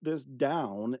shut this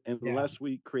down yeah. unless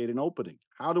we create an opening.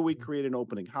 How do we create an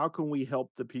opening? How can we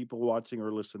help the people watching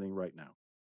or listening right now?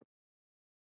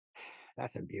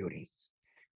 That's a beauty.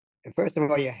 And first of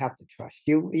all, you have to trust.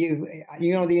 The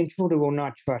intruder will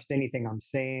not trust anything I'm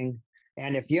saying.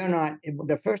 And if you're not,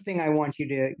 the first thing I want you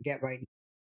to get right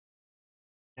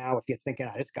now, if you're thinking,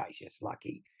 oh, this guy's just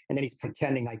lucky, and then he's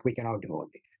pretending like we can all do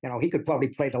it. He could probably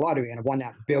play the lottery and have won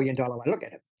that $1 billion. Look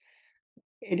at him.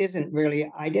 it isn't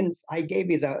really. I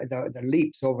gave you the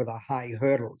leaps over the high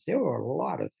hurdles. There were a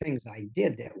lot of things I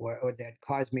did that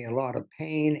caused me a lot of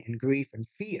pain and grief and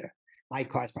fear. I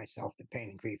caused myself the pain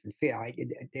and grief and fear.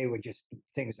 They were just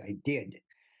things I did.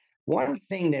 One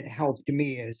thing that helped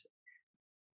me is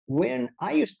when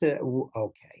I used to,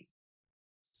 okay,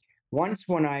 once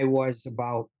when I was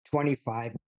about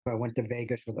 25, I went to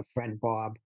Vegas with a friend,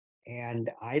 Bob, and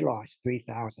I lost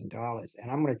 $3,000.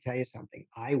 And I'm going to tell you something.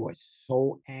 I was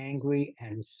so angry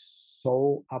and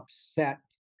so upset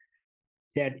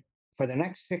that for the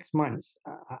next 6 months,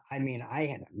 I mean, I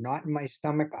had a knot in my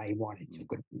stomach. I wanted to,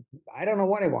 I don't know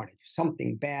what I wanted,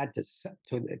 something bad to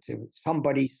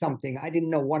somebody, something. I didn't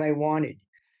know what I wanted.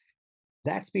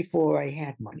 That's before I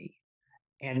had money.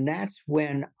 And that's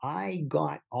when I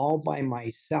got all by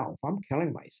myself. I'm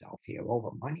killing myself here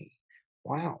over money.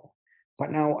 Wow.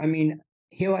 But now, I mean,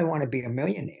 here I want to be a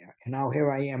millionaire. And now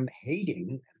here I am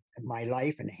hating my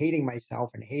life and hating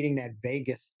myself and hating that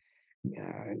Vegas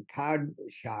card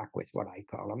shark was what I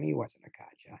call him. He wasn't a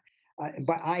card shark.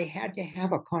 But I had to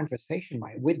have a conversation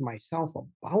with myself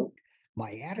about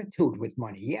my attitude with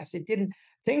money. Yes, it didn't,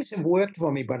 things have worked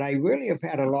for me, but I really have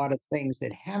had a lot of things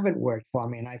that haven't worked for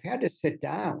me. And I've had to sit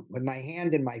down with my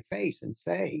hand in my face and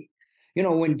say,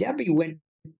 when Debbie went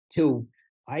to,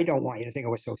 I don't want you to think it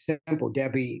was so simple.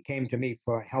 Debbie came to me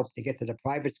for help to get to the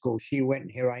private school. She went,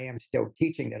 and here I am still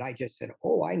teaching that. I just said,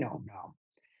 oh, I know now.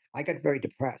 I got very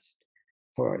depressed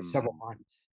for several Mhm,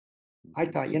 months. I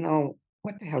mhm, thought,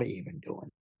 what the hell are you even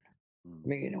doing? I mhm,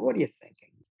 mean, what are you thinking?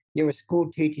 You're a school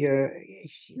teacher.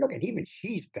 Look at, even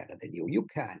she's better than you. You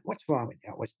can't. What's wrong with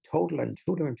that? Was total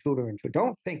intruder, intruder, intruder.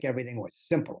 Don't think everything was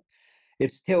simple.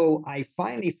 It's till I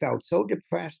finally felt so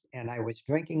depressed and I was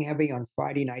drinking heavy on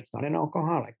Friday nights, not an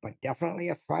alcoholic, but definitely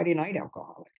a Friday night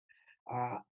alcoholic.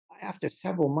 Uh, After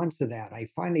several months of that, I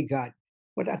finally got,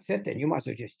 well, that's it then. You must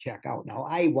well just check out. Now,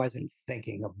 I wasn't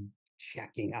thinking of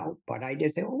checking out, but I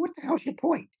did say, well, what the hell's your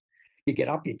point? You get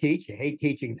up, you teach, you hate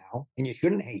teaching now, and you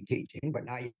shouldn't hate teaching, but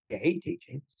now you hate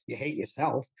teaching. You hate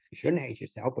yourself. You shouldn't hate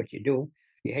yourself, but you do.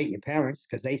 You hate your parents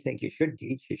because they think you should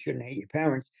teach. You shouldn't hate your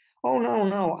parents. Oh, no,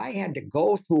 no. I had to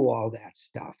go through all that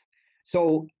stuff.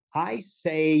 So I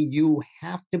say you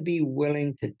have to be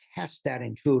willing to test that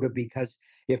intruder, because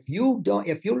if you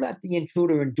let the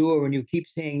intruder endure and you keep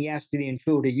saying yes to the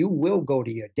intruder, you will go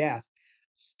to your death.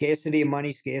 Scarcity of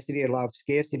money, scarcity of love,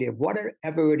 scarcity of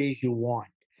whatever it is you want.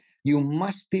 You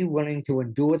must be willing to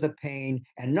endure the pain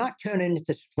and not turn it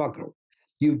into struggle.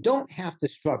 You don't have to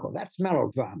struggle. That's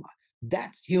melodrama.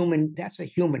 That's human. That's a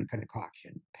human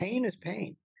concoction. Pain is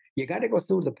pain. You got to go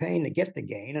through the pain to get the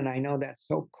gain. And I know that's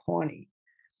so corny.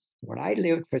 When I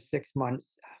lived for 6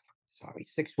 months,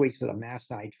 6 weeks with a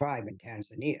Maasai tribe in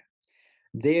Tanzania,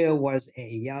 there was a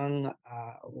young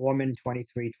woman,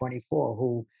 23,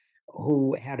 24,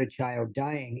 who had a child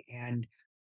dying, and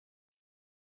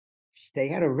they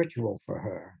had a ritual for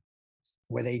her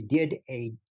where they did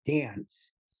a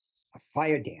dance, a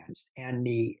fire dance, and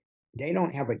they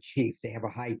don't have a chief, they have a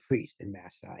high priest in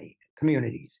Maasai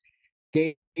communities.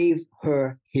 Gave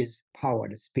her his power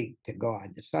to speak to God,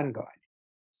 the sun god.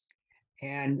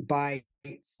 And by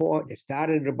four, it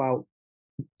started at about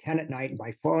 10 at night, and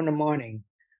by 4 in the morning,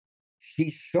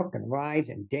 she shook and writhed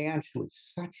and danced with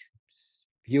such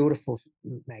beautiful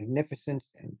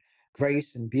magnificence and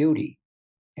grace and beauty.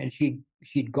 And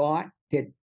she'd got that,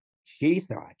 she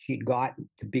thought she'd got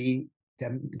to be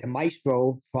the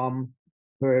maestro from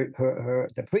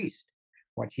the priest.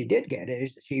 What she did get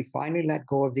is she finally let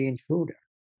go of the intruder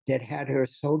that had her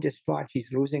so distraught. She's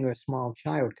losing her small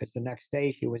child because the next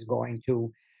day she was going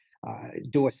to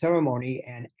do a ceremony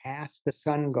and ask the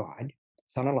sun god,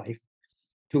 son of life,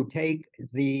 to take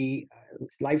the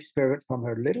life spirit from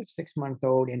her little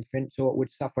 6-month-old infant so it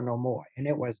would suffer no more. And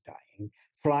it was dying.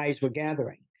 Flies were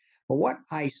gathering. But what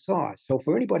I saw, so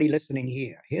for anybody listening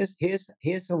here,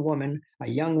 here's a woman, a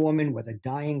young woman with a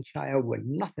dying child where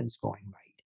nothing's going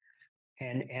right.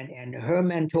 And her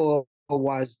mentor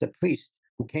was the priest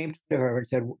who came to her and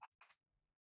said,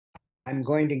 I'm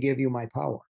going to give you my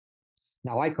power.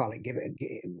 Now I call it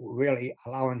really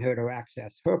allowing her to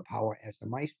access her power as the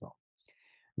maestro.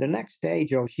 The next day,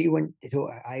 Joe, she went to.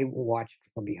 I watched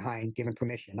from behind, given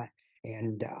permission,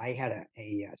 and I had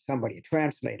somebody, a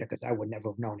translator, because I would never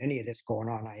have known any of this going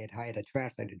on. I had hired a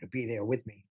translator to be there with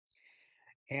me,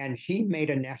 and she made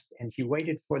a nest and she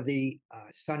waited for the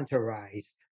sun to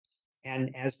rise.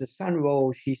 And as the sun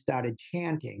rose, she started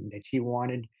chanting that she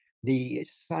wanted the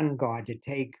sun god to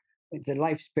take the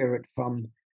life spirit from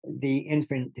the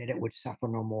infant, that it would suffer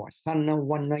no more. Sanna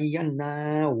wana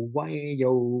yana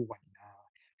wayo wana.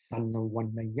 Sanna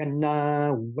wana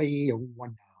yana wayo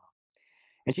wana.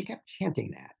 And she kept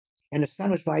chanting that. And the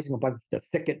sun was rising above the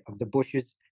thicket of the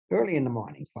bushes early in the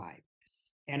morning, 5.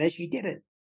 And as she did it,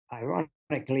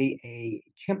 ironically, a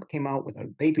chimp came out with a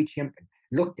baby chimp and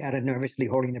looked at her nervously,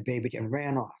 holding the baby and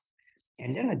ran off.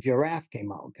 And then a giraffe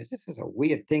came out because this is a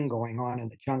weird thing going on in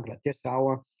the jungle at this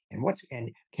hour.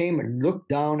 And came and looked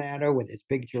down at her with his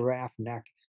big giraffe neck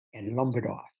and lumbered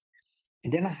off.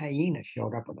 And then a hyena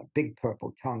showed up with a big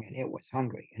purple tongue, and it was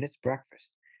hungry, and it's breakfast.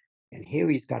 And here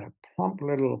he's got a plump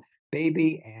little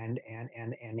baby, and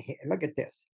look at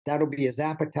this. That'll be his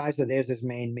appetizer. There's his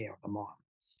main meal, the mom.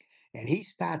 And he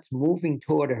starts moving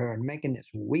toward her and making this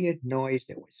weird noise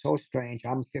that was so strange.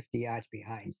 I'm 50 yards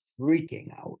behind,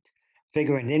 freaking out,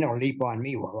 figuring they'll leap on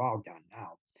me. We're all done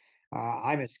now.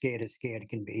 I'm as scared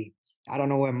can be. I don't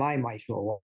know where my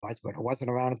maestro was, but it wasn't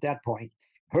around at that point.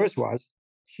 Hers was.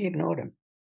 She ignored him,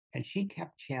 and she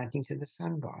kept chanting to the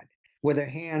sun god with her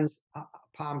hands,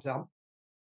 palms up,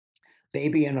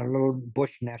 baby in a little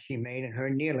bush nest she made, and her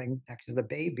kneeling next to the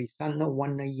baby. Sana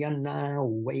wana yana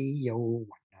way yo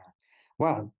wana.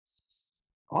 Well,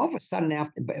 all of a sudden,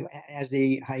 as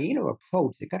the hyena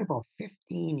approached, it got about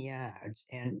 15 yards,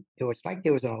 and it was like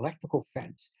there was an electrical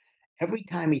fence. Every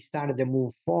time he started to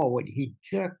move forward, he'd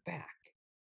jerk back.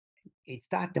 He'd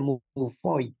start to move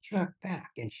forward, he'd jerk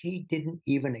back, and she didn't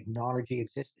even acknowledge he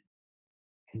existed.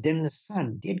 And then the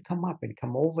sun did come up and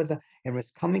come over and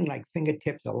was coming like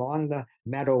fingertips along the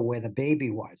meadow where the baby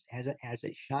was, as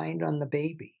it shined on the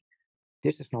baby.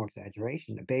 This is no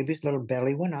exaggeration. The baby's little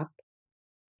belly went up,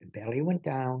 the belly went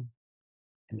down,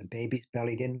 and the baby's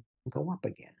belly didn't go up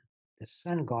again. The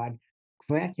sun god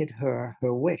granted her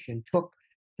wish and took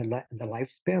the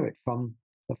life spirit from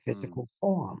the Mm. physical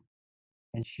form.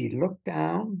 And she looked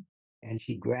down and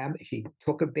she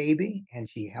took a baby and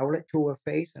she held it to her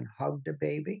face and hugged the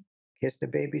baby, kissed the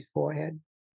baby's forehead,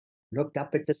 looked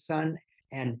up at the sun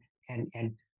and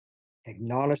and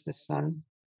acknowledged the sun,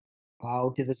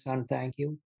 bowed to the sun, thank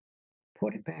you,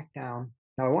 put it back down.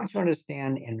 Now, I want you to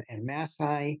understand in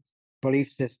Maasai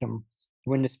belief system,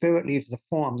 when the spirit leaves the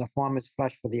form is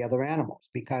flesh for the other animals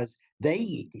because they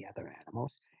eat the other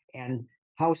animals. And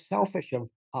how selfish of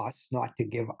us not to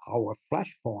give our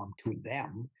flesh form to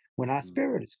them when our Mm.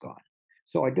 spirit is gone.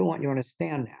 So I do want you to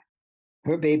understand that.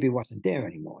 Her baby wasn't there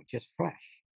anymore, just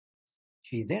flesh.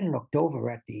 She then looked over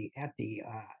at the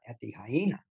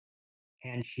hyena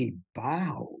and she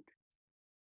bowed,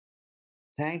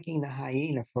 thanking the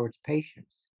hyena for its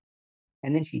patience.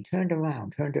 And then she turned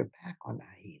around, turned her back on the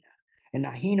hyena. And the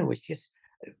hyena was just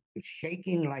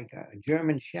shaking like a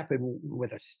German shepherd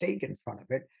with a steak in front of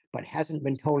it, but hasn't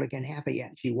been told it can have it yet.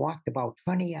 And she walked about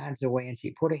 20 yards away and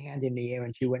she put her hand in the air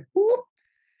and she went, whoop,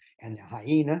 and the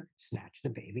hyena snatched the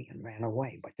baby and ran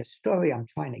away. But the story I'm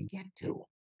trying to get to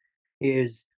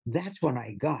is that's when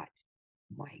I got,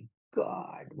 my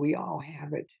God, we all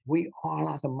have it. We all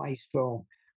are the maestro.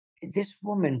 This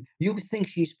woman, you think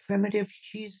she's primitive?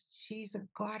 She's a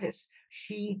goddess.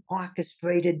 She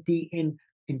orchestrated the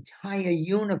entire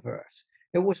universe.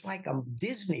 It was like a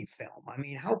Disney film. I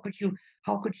mean, how could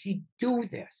she do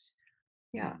this?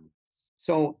 Yeah. Mm.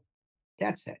 So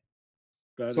that's it.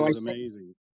 That So I is say,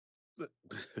 amazing.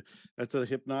 That's a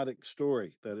hypnotic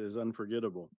story that is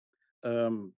unforgettable.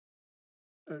 Um,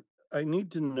 I I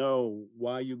need to know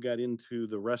why you got into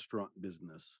the restaurant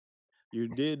business. You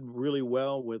did really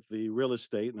well with the real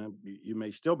estate, and you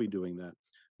may still be doing that,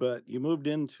 but you moved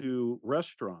into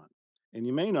restaurant. And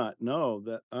you may not know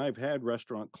that I've had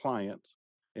restaurant clients,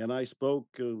 and I spoke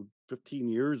 15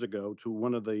 years ago to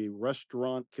one of the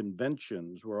restaurant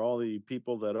conventions where all the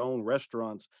people that own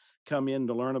restaurants come in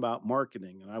to learn about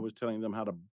marketing. And I was telling them how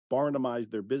to barnamize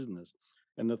their business.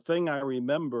 And the thing I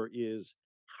remember is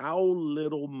how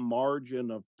little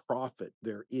margin of profit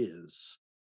there is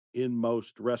in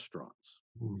most restaurants.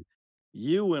 "Hmm,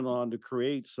 You went on to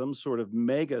create some sort of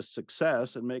mega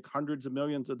success and make hundreds of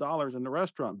millions of dollars in the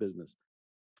restaurant business.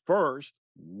 First,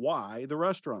 why the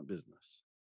restaurant business?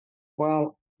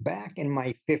 well, back in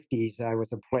my 50s, I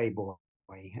was a playboy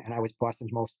and I was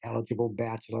Boston's most eligible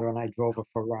bachelor and I drove a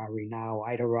Ferrari. Now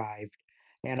I'd arrived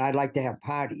and I'd like to have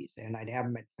parties and I'd have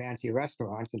them at fancy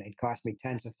restaurants and they'd cost me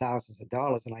tens of thousands of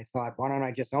dollars. And I thought, why don't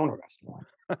I just own a restaurant?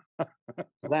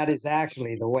 So that is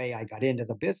actually the way I got into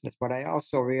the business. But I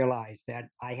also realized that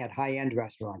I had high end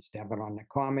restaurants, Devon on the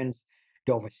Commons,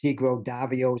 Dover Segro,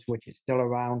 Davio's, which is still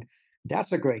around.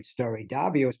 That's a great story.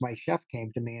 Davio's, my chef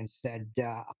came to me and said,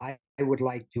 I would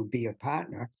like to be a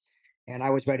partner. And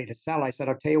I was ready to sell. I said,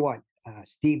 I'll tell you what,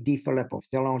 Steve DiFilippo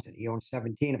still owns it. He owns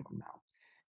 17 of them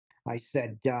now. I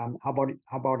said, how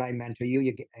about I mentor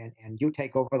you, and you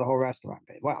take over the whole restaurant?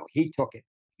 Well, he took it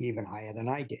even higher than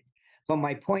I did. But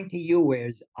my point to you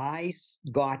is,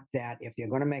 got that if you're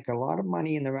going to make a lot of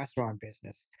money in the restaurant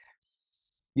business,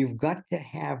 you've got to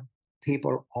have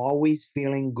people always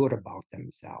feeling good about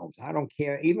themselves. I don't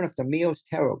care, even if the meal's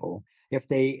terrible. If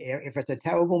it's a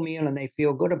terrible meal and they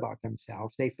feel good about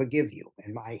themselves, they forgive you.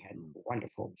 And I had Mm.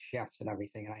 wonderful chefs and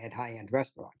everything, and I had high-end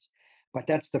restaurants. But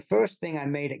that's the first thing I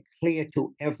made it clear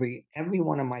to every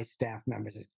one of my staff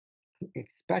members,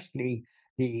 especially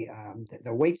the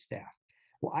wait staff.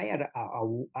 Well, I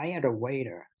had a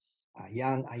waiter, a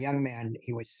young man.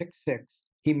 He was 6'6".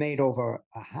 He made over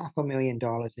a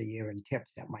 $500,000 a year in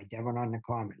tips at my Devon on the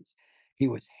Commons. He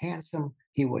was handsome.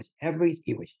 He was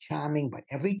charming. But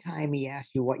every time he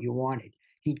asked you what you wanted,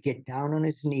 he'd get down on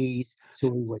his knees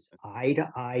so he was eye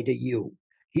to eye to you.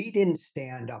 He didn't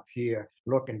stand up here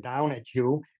looking down at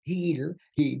you. He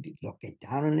looked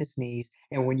down on his knees,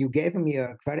 and when you gave him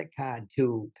your credit card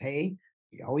to pay,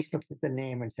 he always looked at the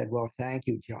name and said, "Well, thank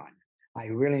you, John. I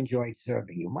really enjoyed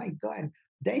serving you." My God,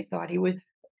 they thought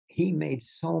he made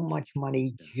so much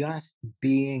money Yeah. just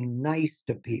being nice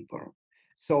to people.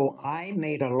 So Wow. I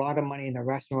made a lot of money in the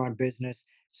restaurant business,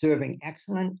 serving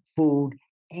excellent food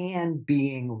and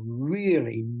being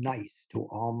really nice to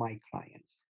all my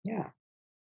clients. Yeah,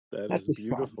 That that's is a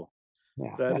short. beautiful.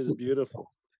 Yeah, That that's is a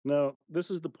beautiful. Now,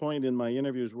 this is the point in my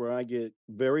interviews where I get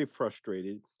very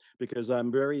frustrated because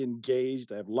I'm very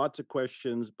engaged. I have lots of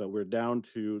questions, but we're down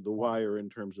to the wire in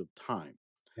terms of time.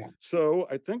 yeah. So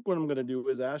I think what I'm going to do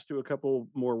is ask you a couple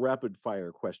more rapid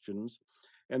fire questions.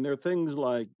 And they're things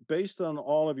like, based on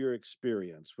all of your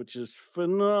experience, which is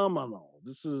phenomenal.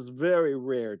 This is very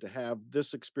rare to have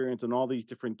this experience in all these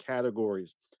different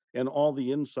categories and all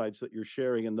the insights that you're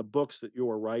sharing and the books that you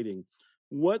are writing.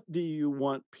 What do you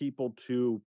want people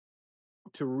to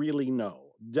really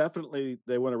know? Definitely,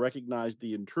 they want to recognize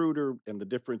the intruder and the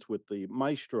difference with the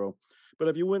maestro. But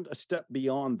if you went a step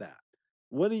beyond that,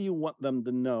 what do you want them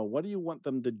to know? What do you want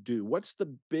them to do? What's the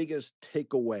biggest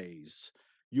takeaways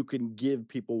you can give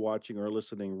people watching or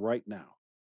listening right now?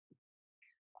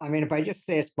 I mean, if I just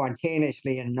say it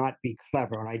spontaneously and not be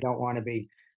clever, and I don't want to be,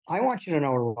 I want you to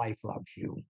know life loves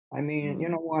you. I mean, you Mm,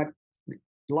 know what?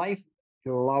 Life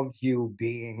loves you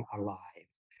being alive.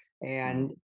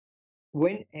 mm,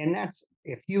 And that's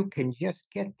if you can just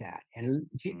get that.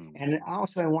 mm, And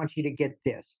also I want you to get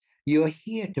this. You're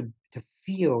here to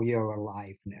feel your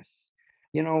aliveness.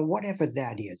 Whatever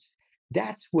that is.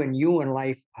 That's when you and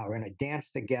life are in a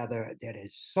dance together that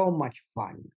is so much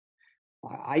fun.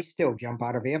 I still jump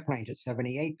out of airplanes at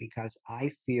 78 because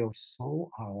I feel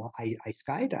I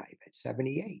skydive at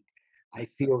 78. I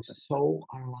feel so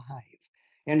alive.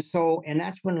 And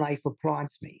that's when life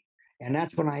applauds me. And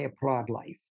that's when I mm, applaud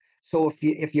life. So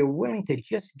if you're willing to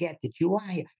just get that you are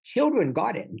here, children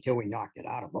got it until we knocked it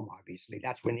out of them, obviously.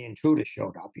 That's when the intruder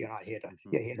showed up.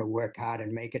 mhm. You're here to work hard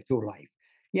and make it through life.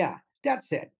 Yeah,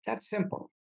 that's it. That's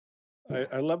simple. Yeah.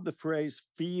 I love the phrase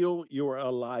 "feel your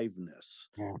aliveness."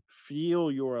 Yeah.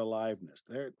 Feel your aliveness.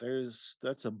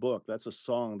 That's a book. That's a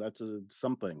song. That's a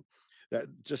something.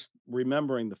 That just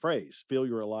remembering the phrase "feel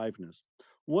your aliveness."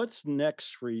 What's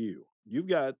next for you? You've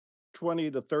got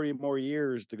 20 to 30 more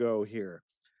years to go here.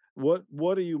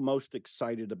 What are you most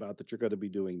excited about that you're going to be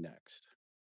doing next?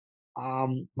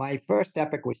 My first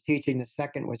epic was teaching, the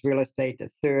second was real estate,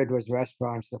 the third was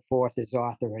restaurants, the fourth is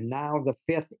author, and now the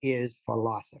fifth is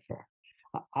philosopher.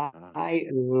 Ah,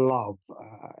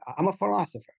 I'm a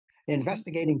philosopher, mhm,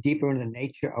 investigating deeper into the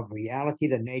nature of reality,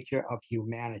 the nature of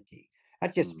humanity.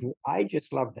 mm, I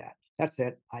just love that. That's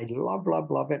it. I love, love,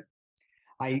 love it.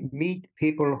 I meet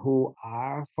people who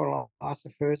are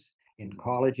philosophers in mhm,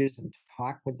 colleges and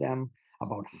talk with them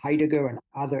about mhm, Heidegger and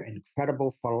other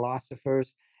incredible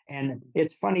philosophers. And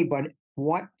it's funny, but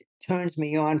what turns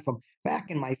me on from back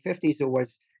in my 50s, it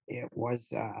was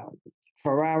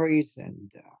Ferraris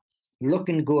and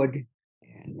looking good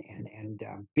and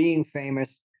being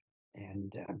famous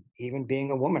and even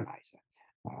being a womanizer.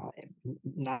 Uh,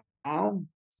 Now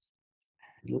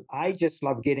I just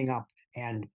love getting up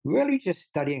and really just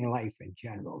studying life in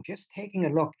general, just taking a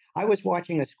look. I was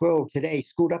watching a squirrel today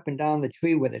scoot up and down the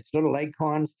tree with its little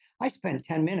acorns. I spent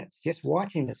 10 minutes just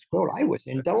watching the squirrel. I was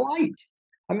in delight.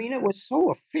 I mean, it was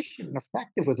so efficient and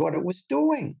effective with what it was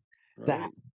doing. That,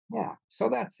 right. yeah. So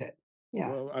that's it. Yeah.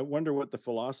 Well, I wonder what the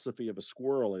philosophy of a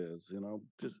squirrel is.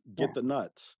 Just Yeah. get the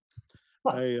nuts.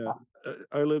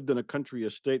 I lived in a country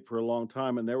estate for a long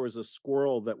time, and there was a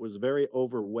squirrel that was very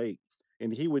overweight,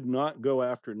 and he would not go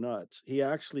after nuts. He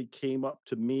actually came up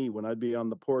to me when I'd be on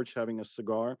the porch having a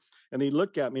cigar, and he'd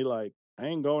look at me like, "I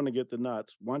ain't going to get the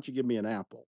nuts. Why don't you give me an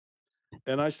apple?"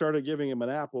 And I started giving him an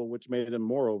apple, which made him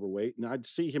more overweight, and I'd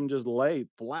see him just lay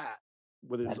flat.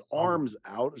 with his That's all. arms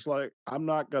out. It's like, I'm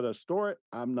not going to store it.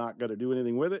 I'm not going to do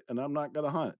anything with it. And I'm not going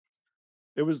to hunt.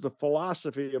 It was the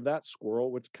philosophy of that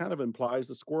squirrel, which kind of implies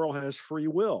the squirrel has free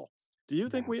will. Do you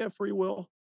think Yeah, we have free will?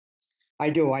 I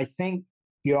do. I think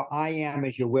your I am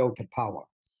is your will to power.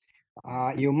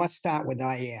 Mm, You must start with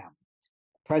I am.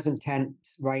 Present tense,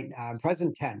 right?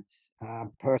 Present tense,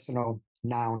 personal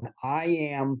noun. I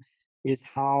am is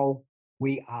how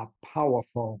we are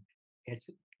powerful. It's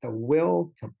the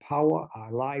will to power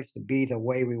our lives to be the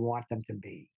way we want them to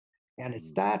be. And it mm,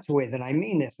 starts with, and I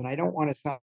mean this, and I don't want to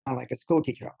sound like a school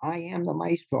teacher. I am the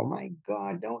maestro. My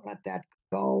God, don't let that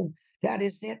go. That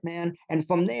is it, man. And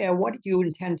from there, what do you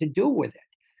intend to do with it?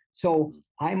 So mm,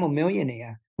 I'm a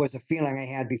millionaire was a feeling I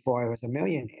had before I was a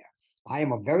millionaire. I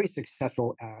am a very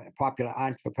successful, popular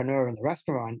entrepreneur in the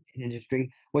restaurant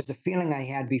industry. Was the feeling I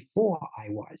had before I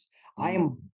was. I mm.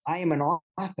 am I am an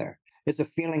author. It's a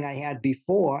feeling I had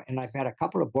before, and I've had a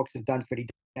couple of books that done pretty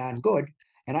darn good.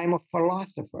 And I'm a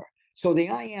philosopher. So the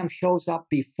I am shows up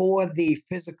before the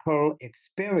physical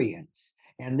experience,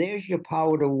 and there's your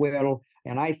power to will.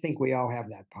 And I think we all have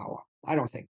that power. I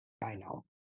don't think I know.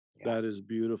 Yeah. That is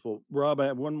beautiful. Rob, I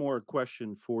have one more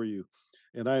question for you.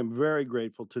 And I am very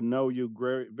grateful to know you,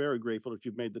 very grateful that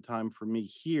you've made the time for me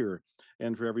here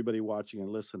and for everybody watching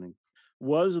and listening.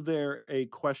 Was there a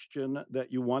question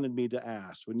that you wanted me to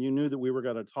ask when you knew that we were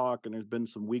going to talk? And there's been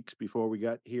some weeks before we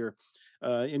got here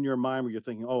in your mind where you're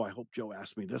thinking, oh, I hope Joe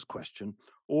asked me this question.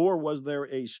 Or was there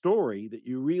a story that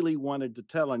you really wanted to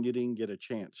tell and you didn't get a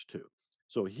chance to?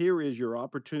 So here is your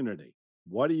opportunity.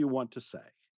 What do you want to say?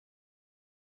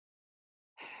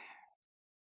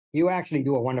 You actually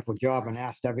do a wonderful job and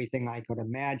asked everything I could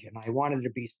imagine. I wanted to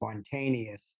be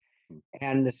spontaneous.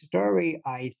 And the story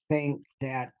I think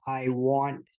that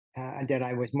that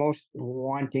I was most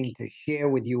wanting to share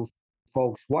with you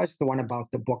folks was the one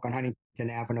about the book on Huntington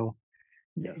Avenue.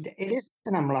 Yes. It isn't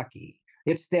that I'm lucky.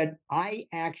 It's that I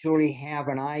actually have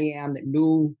an I am that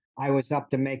knew I was up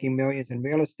to making millions in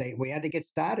real estate. We had to get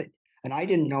started. And I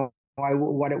didn't know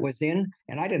what it was in,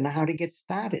 and I didn't know how to get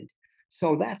started.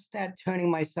 So that's that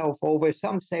turning myself over.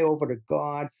 Some say over to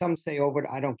God, some say over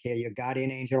to, I don't care, your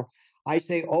guardian angel. I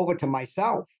say over to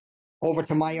myself, over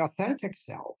to my authentic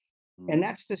self. And Mm,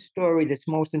 that's the story that's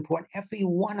most important. Every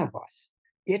one of us,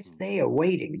 it's mm. there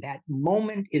waiting. That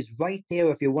moment is right there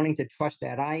if you're willing to trust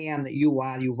that I am that you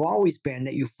are, you've always been,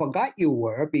 that you forgot you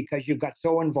were because you got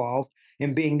so involved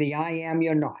in being the I am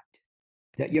you're not,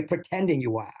 that you're pretending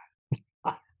you are.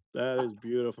 That is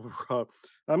beautiful, Rob.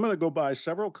 I'm going to go buy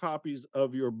several copies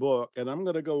of your book and I'm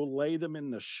going to go lay them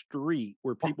in the street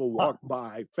where people walk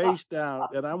by face down.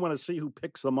 And I want to see who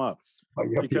picks them up Oh,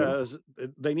 you're beautiful. because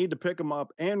they need to pick them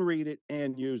up and read it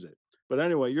and use it. But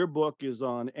anyway, your book is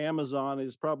on Amazon,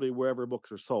 is probably wherever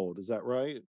books are sold. Is that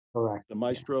right? Correct. The Yeah.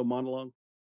 Maestro Monologue.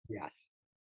 Yes.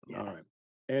 All Yes. right.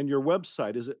 And your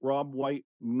website, is it Dot-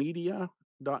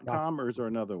 robwhitemedia.com or is there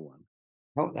another one?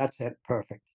 Oh, that's it.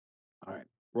 Perfect. All right.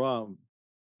 Rob,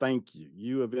 thank you.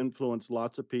 You have influenced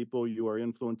lots of people. You are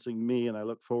influencing me, and I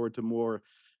look forward to more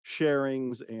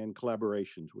sharings and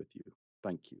collaborations with you.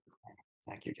 Thank you.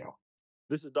 Thank you, Joe.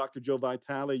 This is Dr. Joe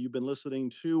Vitale. You've been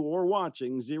listening to or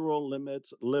watching Zero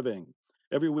Limits Living.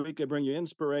 Every week, I bring you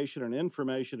inspiration and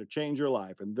information to change your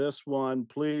life. And this one,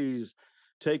 please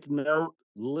take note,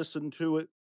 listen to it,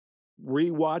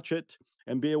 rewatch it,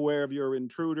 and be aware of your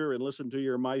intruder and listen to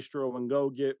your maestro and go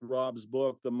get Rob's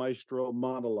book, The Maestro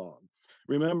Monologue.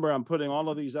 Remember, I'm putting all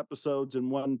of these episodes in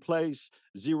one place,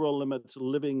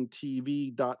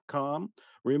 ZeroLimitsLivingTV.com.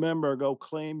 Remember, go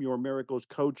claim your Miracles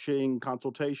Coaching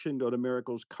consultation. Go to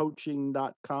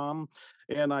miraclescoaching.com.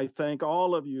 And I thank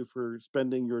all of you for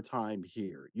spending your time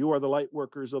here. You are the light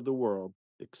workers of the world.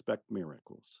 Expect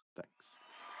miracles. Thanks.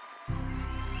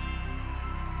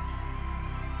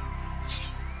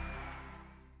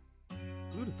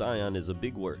 Glutathione is a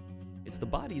big word. It's the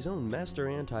body's own master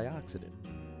antioxidant.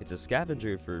 It's a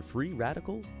scavenger for free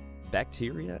radicals,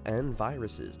 bacteria, and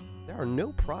viruses. There are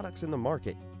no products in the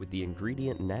market with the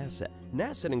ingredient NASET.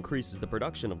 NASET increases the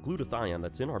production of glutathione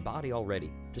that's in our body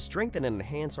already to strengthen and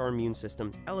enhance our immune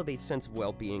system, elevate sense of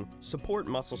well-being, support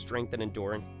muscle strength and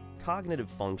endurance, cognitive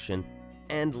function,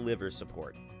 and liver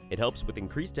support. It helps with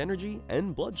increased energy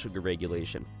and blood sugar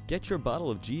regulation. Get your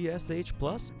bottle of GSH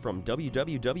Plus from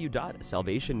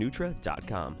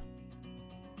www.salvationnutra.com.